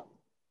without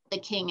the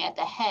king at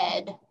the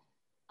head?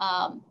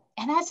 And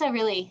that's a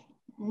really,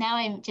 now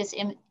I'm just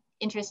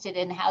interested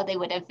in how they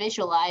would have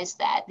visualized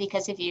that,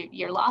 because if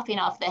you're lopping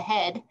off the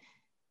head,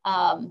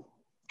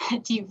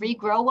 do you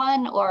regrow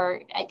one?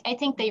 Or I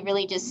think they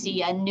really just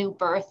see a new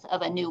birth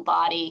of a new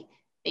body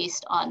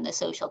based on the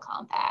social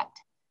compact.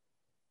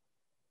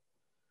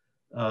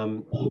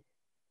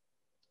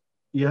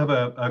 You have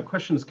a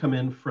question that's come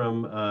in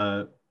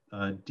from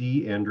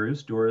D.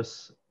 Andrews,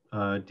 Doris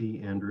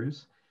D.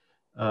 Andrews.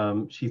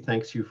 She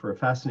thanks you for a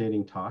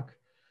fascinating talk.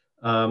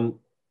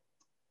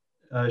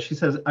 She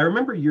says, I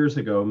remember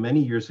many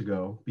years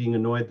ago, being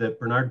annoyed that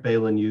Bernard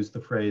Bailyn used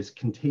the phrase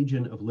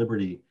contagion of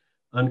liberty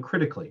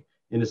uncritically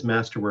in his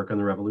masterwork on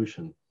the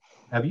revolution.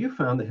 Have you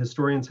found that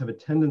historians have a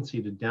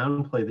tendency to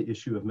downplay the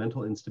issue of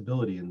mental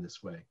instability in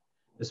this way,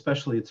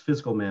 especially its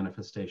physical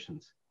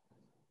manifestations?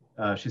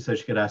 She says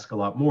she could ask a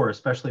lot more,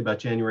 especially about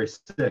January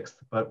 6th,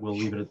 but we'll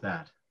leave it at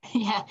that.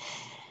 Yeah,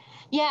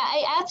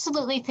 I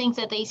absolutely think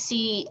that they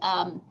see,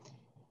 the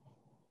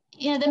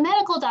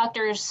medical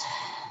doctors,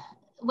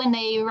 when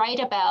they write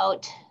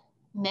about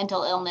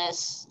mental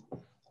illness,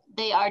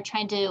 they are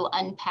trying to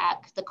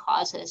unpack the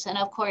causes. And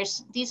of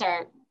course, these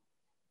are,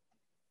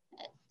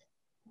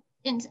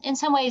 in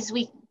some ways,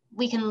 we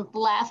can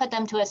laugh at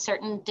them to a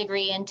certain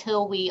degree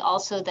until we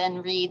also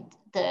then read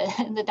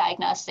the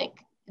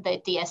diagnostic,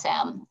 the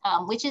DSM,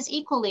 which is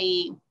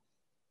equally,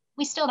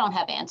 we still don't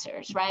have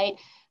answers, right?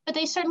 But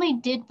they certainly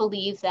did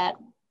believe that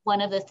one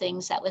of the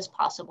things that was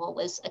possible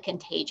was a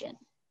contagion.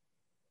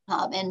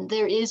 And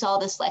there is all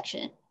this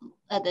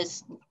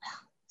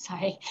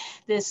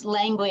this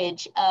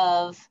language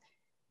of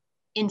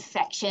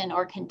infection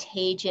or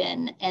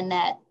contagion, and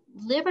that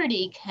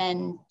liberty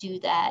can do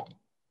that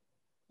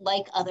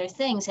like other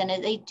things. And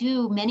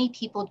many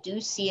people do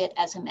see it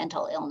as a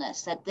mental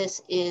illness, that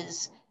this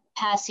is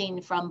passing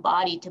from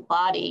body to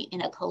body in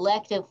a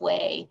collective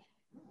way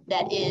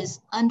that is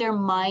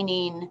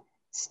undermining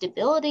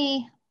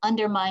stability,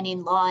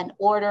 undermining law and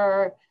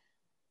order,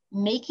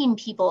 making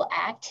people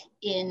act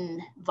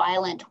in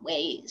violent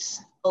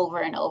ways over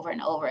and over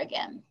and over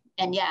again.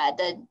 And yeah,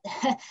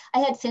 I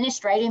had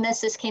finished writing this.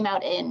 This came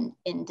out in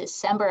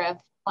December of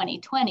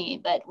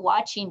 2020, but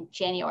watching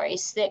January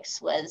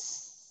 6th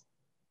was,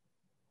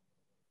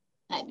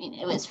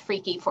 it was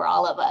freaky for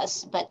all of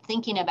us. But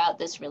thinking about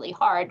this really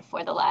hard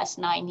for the last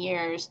 9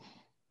 years,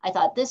 I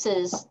thought this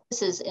is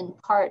in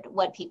part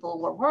what people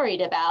were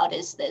worried about,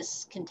 is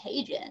this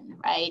contagion,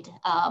 right?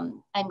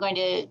 I'm going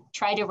to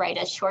try to write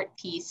a short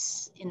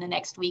piece in the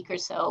next week or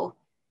so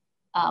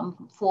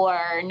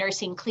for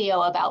Nursing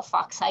Cleo about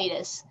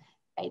Foxitis,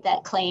 right?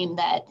 That claim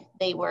that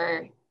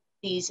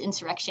these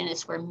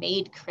insurrectionists were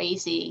made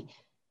crazy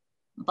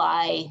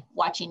by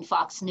watching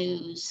Fox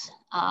News.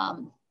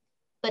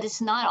 But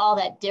it's not all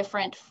that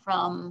different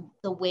from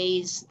the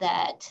ways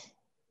that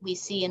we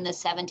see in the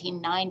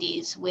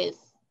 1790s with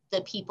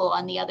the people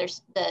on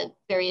the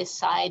various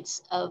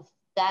sides of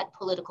that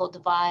political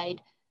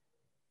divide,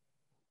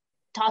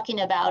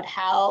 talking about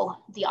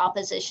how the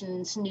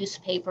opposition's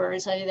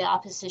newspapers, or the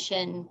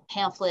opposition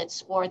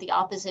pamphlets, or the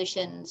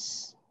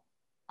opposition's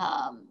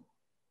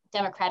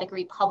Democratic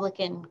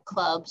Republican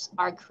clubs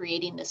are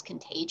creating this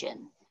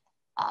contagion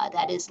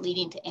that is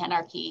leading to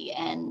anarchy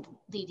and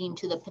leading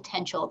to the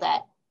potential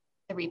that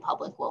the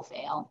Republic will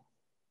fail.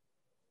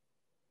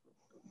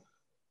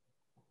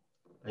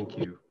 Thank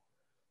you.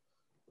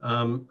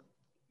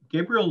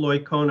 Gabriel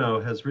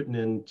Loicono has written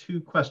in 2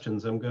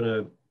 questions. I'm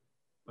gonna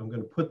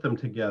put them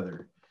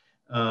together.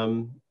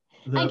 Hi,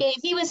 Gabe.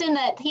 He was in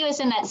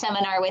that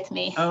seminar with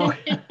me. Oh,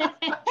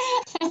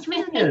 it's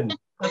reunion.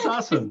 That's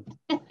awesome.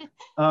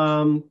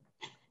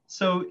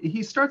 So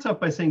he starts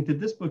off by saying, did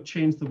this book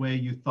change the way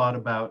you thought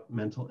about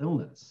mental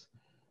illness?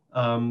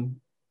 And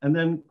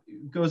then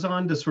goes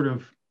on to sort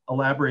of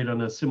elaborate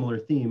on a similar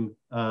theme.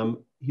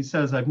 He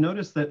says, I've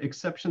noticed that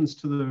exceptions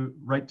to the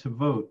right to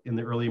vote in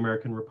the early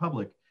American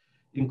Republic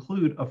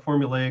include a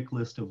formulaic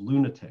list of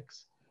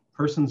lunatics,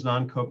 persons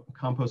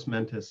non-compos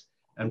mentis,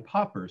 and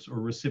paupers,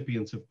 or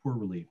recipients of poor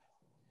relief.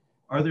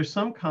 Are there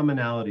some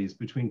commonalities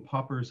between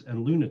paupers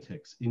and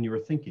lunatics in your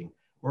thinking,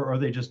 or are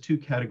they just 2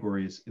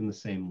 categories in the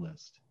same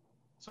list?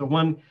 So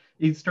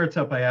he starts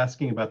out by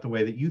asking about the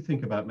way that you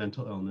think about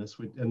mental illness,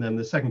 and then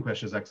the second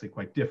question is actually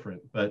quite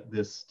different, but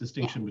this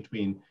distinction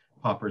between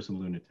paupers and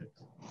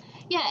lunatics.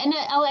 Yeah, and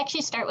I'll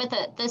actually start with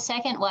the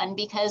second one,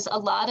 because a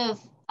lot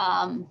of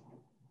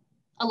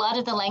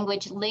the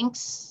language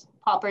links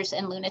paupers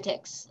and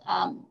lunatics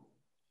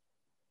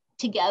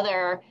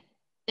together.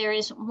 There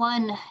is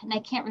one, and I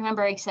can't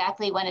remember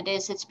exactly when it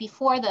is. It's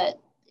before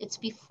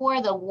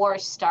the war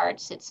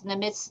starts. It's in the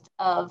midst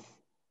of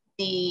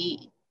the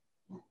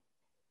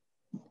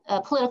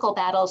political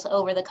battles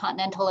over the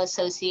Continental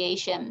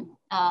Association.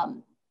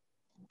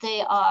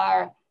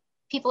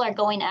 People are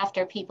going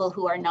after people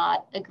who are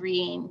not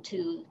agreeing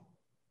to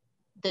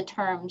the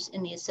terms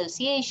in the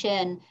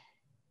association.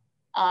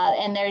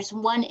 And there's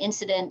one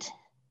incident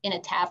in a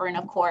tavern,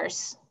 of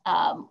course,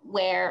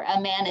 where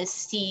a man is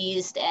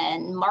seized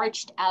and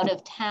marched out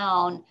of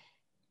town,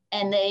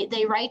 and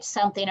they write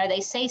something, or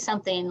they say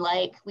something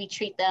like, we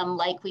treat them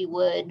like we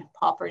would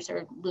paupers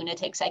or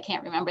lunatics. I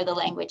can't remember the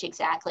language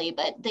exactly,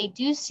 but they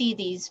do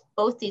see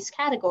both these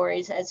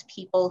categories as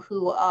people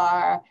who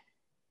are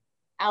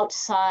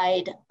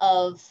outside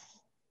of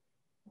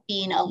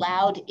being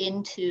allowed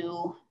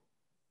into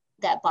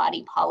that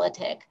body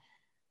politic.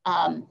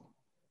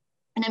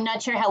 And I'm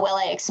not sure how well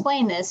I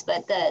explain this,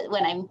 but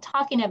when I'm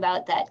talking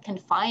about that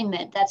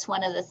confinement, that's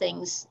one of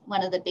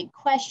the big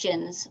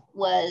questions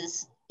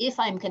was, if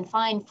I'm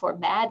confined for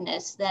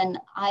madness, then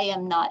I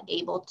am not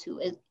able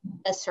to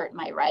assert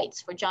my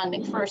rights. For John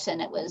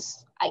McPherson, it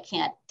was, I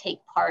can't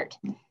take part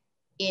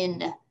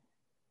in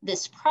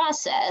this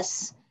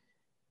process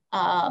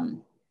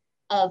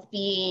of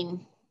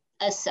being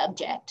a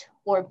subject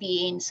or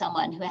being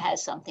someone who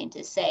has something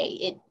to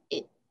say.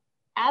 It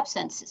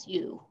absences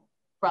you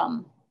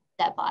from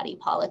that body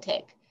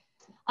politic.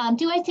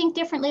 Do I think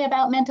differently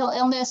about mental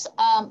illness?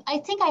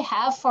 I think I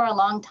have for a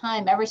long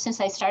time, ever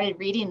since I started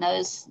reading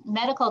those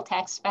medical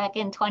texts back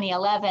in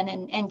 2011,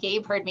 and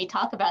Gabe heard me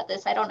talk about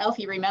this. I don't know if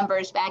he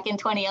remembers back in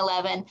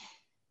 2011.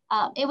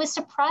 It was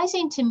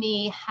surprising to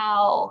me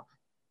how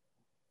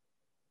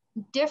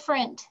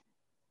different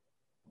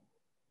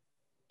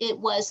it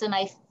was than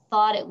I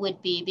thought it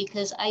would be,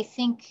 because I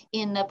think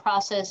in the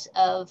process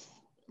of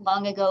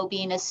long ago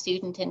being a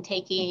student and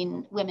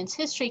taking women's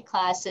history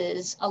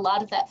classes, a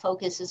lot of that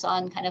focus is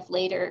on kind of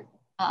later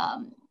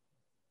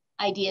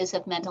ideas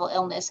of mental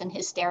illness and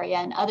hysteria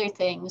and other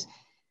things.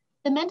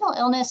 The mental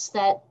illness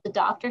that the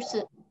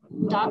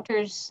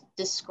doctors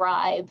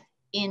describe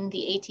in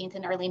the 18th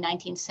and early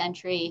 19th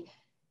century,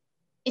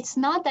 it's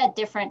not that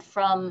different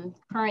from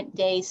current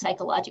day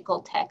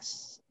psychological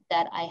texts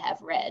that I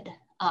have read.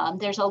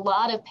 There's a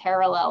lot of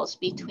parallels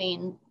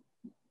between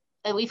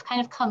we've kind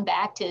of come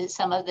back to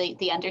some of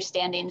the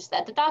understandings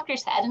that the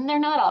doctors had, and they're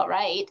not all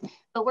right,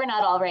 but we're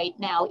not all right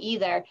now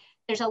either.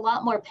 There's a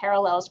lot more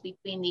parallels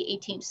between the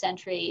 18th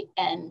century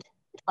and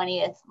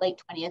 20th,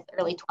 late 20th,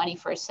 early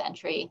 21st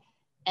century.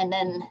 And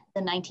then the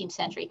 19th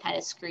century kind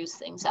of screws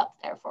things up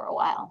there for a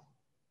while.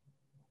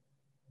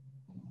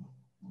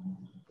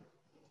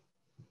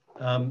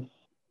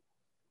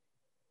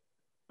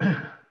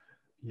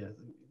 Yeah,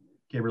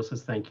 Gabriel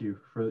says thank you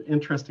for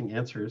interesting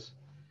answers.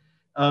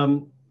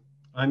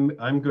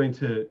 I'm going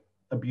to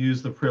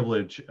abuse the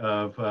privilege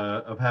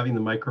of having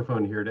the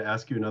microphone here to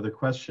ask you another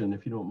question,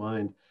 if you don't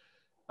mind.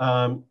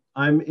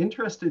 I'm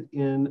interested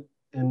in,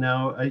 and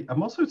now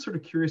I'm also sort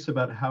of curious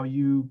about how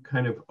you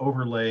kind of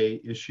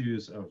overlay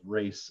issues of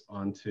race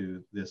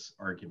onto this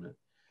argument.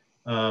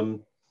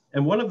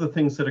 And one of the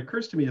things that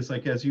occurs to me is,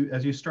 like, as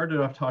you started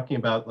off talking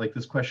about, like,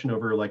 this question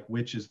over, like,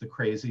 which is the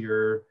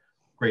crazier,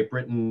 Great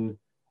Britain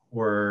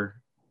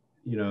or,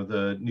 you know,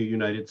 the new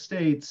United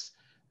States,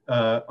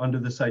 under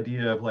this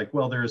idea of, like,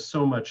 well, there is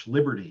so much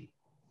liberty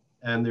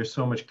and there's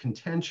so much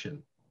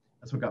contention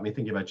that's what got me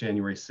thinking about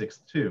January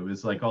 6th too,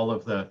 is like all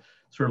of the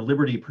sort of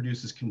liberty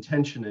produces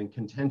contention and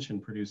contention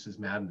produces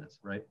madness,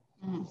 right?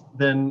 Mm-hmm.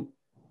 Then,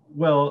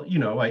 well, you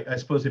know, I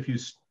suppose if you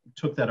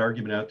took that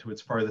argument out to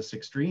its farthest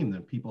extreme,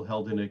 then people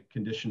held in a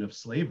condition of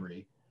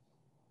slavery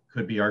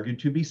could be argued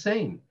to be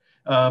sane,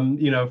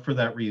 you know, for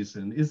that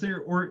reason. Is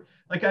there, or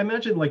like, I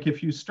imagine like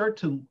if you start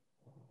to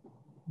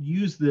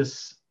use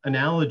this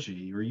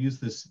analogy or use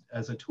this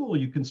as a tool,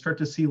 you can start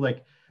to see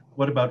like,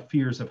 what about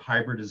fears of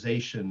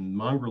hybridization,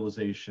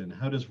 mongrelization?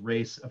 How does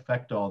race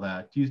affect all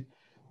that? Do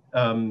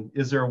you,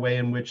 is there a way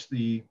in which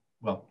the,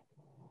 well,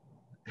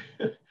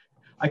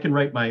 I can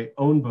write my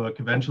own book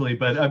eventually,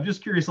 but I'm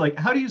just curious, like,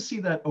 how do you see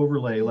that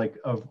overlay like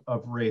of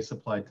race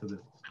applied to this?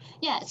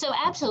 Yeah, so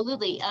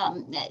absolutely.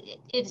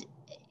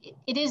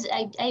 It is,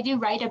 I do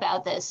write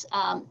about this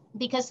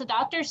because the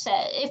doctor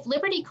said, if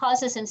liberty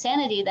causes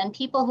insanity, then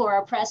people who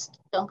are oppressed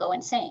don't go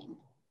insane.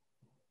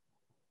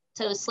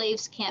 So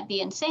slaves can't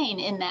be insane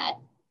in that,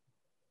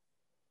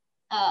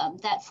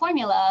 that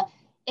formula,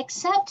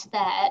 except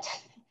that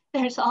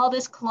there's all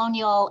this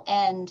colonial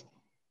and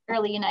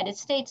early United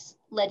States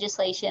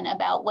legislation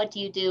about what do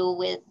you do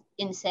with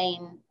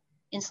insane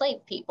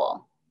enslaved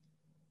people.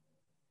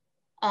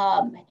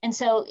 And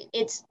so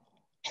it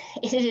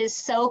is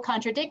so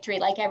contradictory,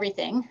 like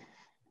everything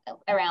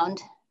around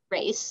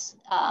race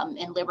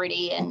and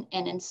liberty and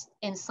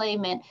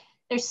enslavement.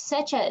 There's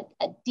such a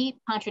deep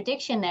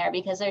contradiction there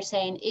because they're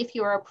saying if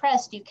you're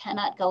oppressed, you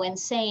cannot go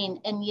insane,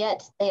 and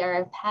yet they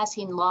are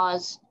passing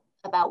laws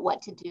about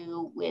what to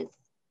do with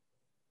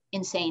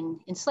insane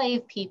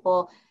enslaved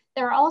people.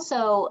 There are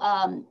also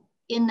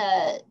in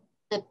the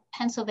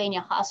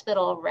Pennsylvania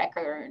hospital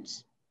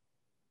records,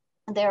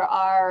 there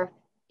are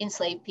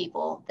enslaved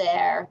people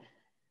there.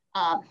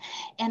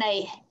 And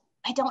I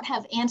don't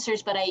have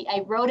answers, but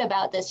I wrote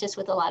about this just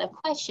with a lot of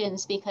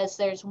questions because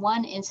there's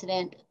one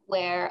incident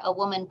where a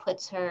woman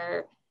puts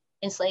her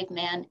enslaved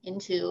man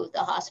into the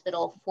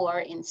hospital for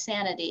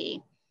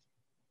insanity,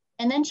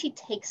 and then she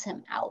takes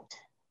him out.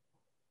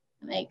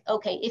 Like,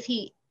 okay, if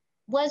he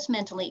was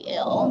mentally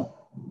ill,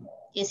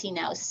 is he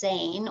now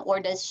sane, or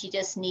does she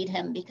just need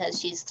him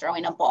because she's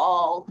throwing a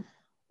ball,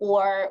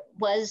 or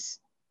was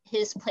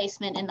his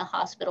placement in the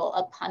hospital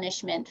a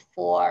punishment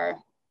for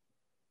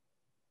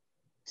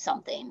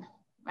something,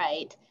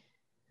 right?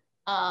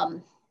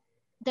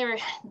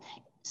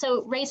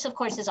 So race, of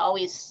course, is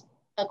always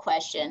a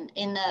question.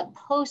 In the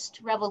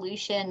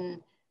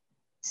post-revolution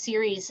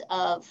series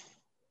of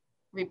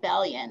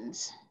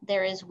rebellions,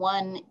 there is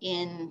one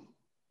in,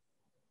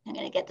 I'm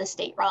going to get the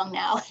state wrong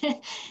now.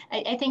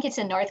 I think it's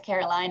in North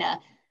Carolina,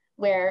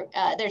 where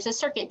there's a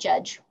circuit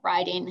judge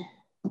riding,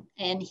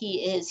 and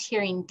he is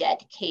hearing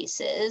debt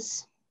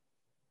cases.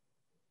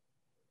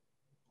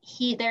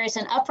 There is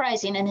an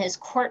uprising in his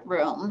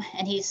courtroom,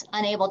 and he's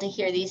unable to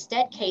hear these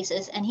debt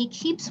cases, and he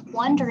keeps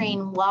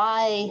wondering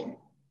why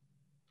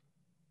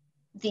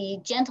the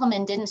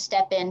gentleman didn't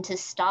step in to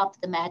stop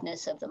the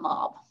madness of the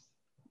mob.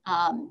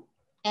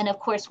 And of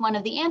course, one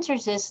of the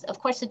answers is, of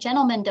course, the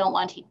gentlemen don't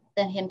want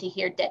him to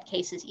hear debt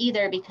cases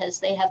either because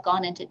they have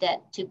gone into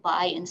debt to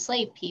buy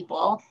enslaved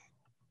people.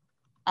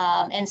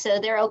 And so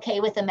they're okay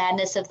with the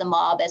madness of the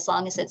mob as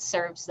long as it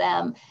serves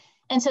them.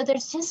 And so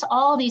there's just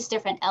all these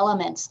different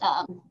elements.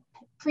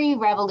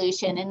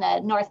 Pre-revolution in the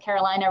North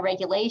Carolina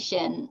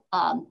regulation,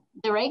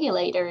 the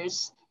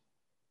regulators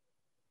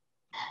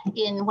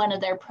in one of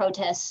their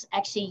protests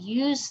actually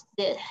used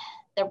the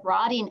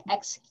rotting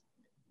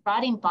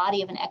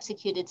body of an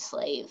executed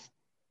slave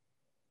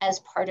as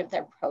part of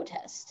their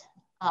protest.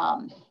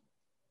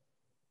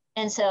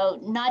 And so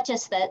not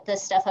just the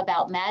stuff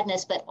about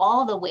madness, but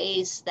all the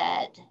ways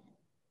that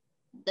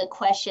the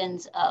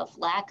questions of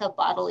lack of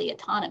bodily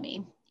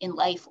autonomy in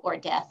life or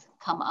death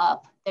come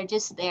up. They're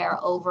just there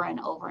over and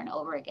over and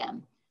over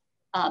again.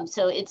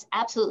 So it's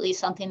absolutely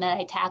something that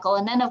I tackle.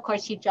 And then of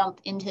course you jump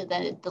into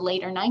the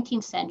later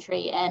 19th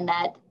century, and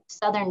that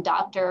Southern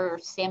doctor,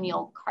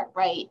 Samuel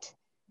Cartwright,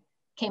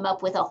 came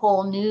up with a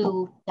whole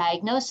new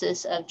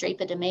diagnosis of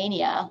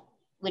drapetomania,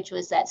 which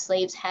was that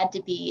slaves had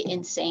to be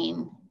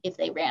insane if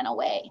they ran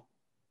away,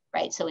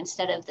 right? So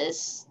instead of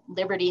this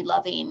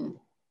liberty-loving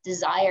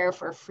desire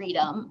for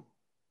freedom,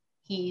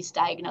 he's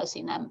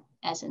diagnosing them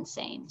as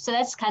insane. So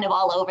that's kind of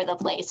all over the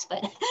place,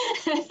 but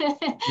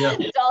yeah.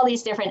 There's all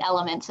these different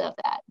elements of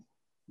that.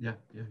 Yeah.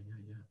 I'm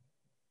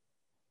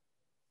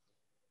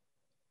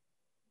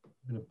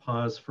going to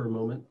pause for a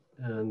moment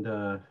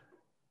and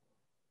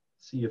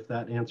see if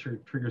that answer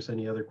triggers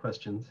any other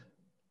questions.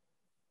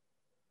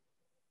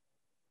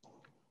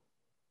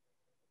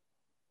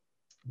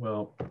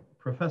 Well,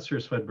 Professor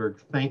Swedberg,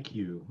 thank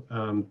you.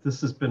 This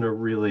has been a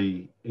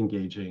really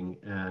engaging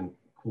and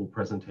cool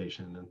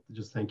presentation, and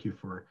just thank you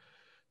for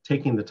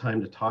taking the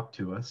time to talk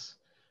to us.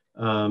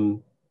 I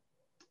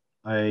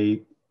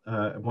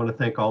want to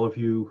thank all of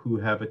you who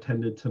have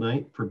attended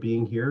tonight for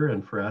being here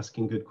and for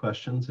asking good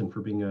questions and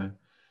for being a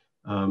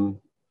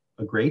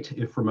great,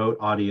 if remote,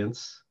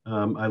 audience.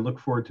 I look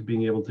forward to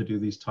being able to do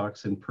these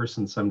talks in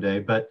person someday,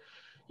 but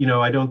you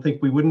know, I don't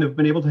think we wouldn't have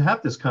been able to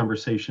have this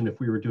conversation if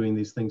we were doing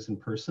these things in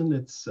person.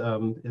 It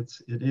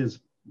is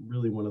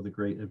really one of the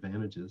great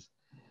advantages.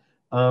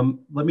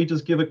 Let me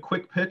just give a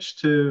quick pitch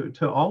to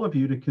all of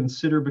you to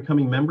consider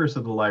becoming members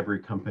of the Library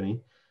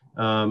Company.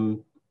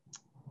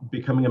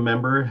 Becoming a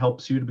member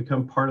helps you to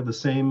become part of the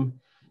same.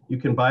 You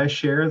can buy a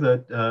share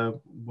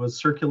that was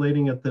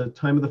circulating at the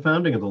time of the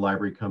founding of the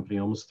Library Company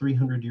almost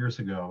 300 years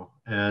ago.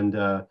 And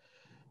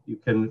you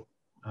can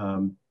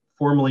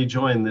formally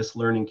join this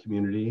learning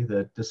community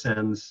that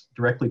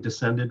directly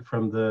descended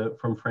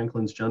from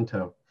Franklin's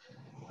junto.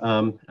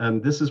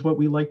 And this is what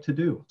we like to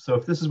do. So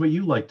if this is what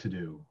you like to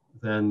do,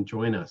 then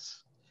join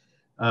us.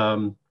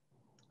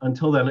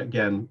 Until then,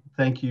 again,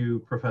 thank you,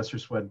 Professor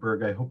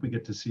Swedberg. I hope we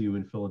get to see you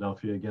in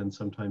Philadelphia again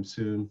sometime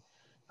soon.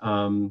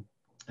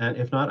 And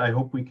if not, I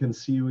hope we can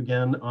see you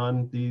again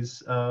on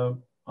these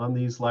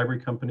Library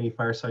Company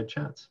Fireside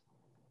Chats.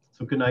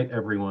 So good night,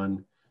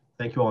 everyone.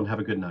 Thank you all and have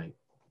a good night.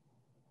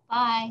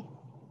 Bye.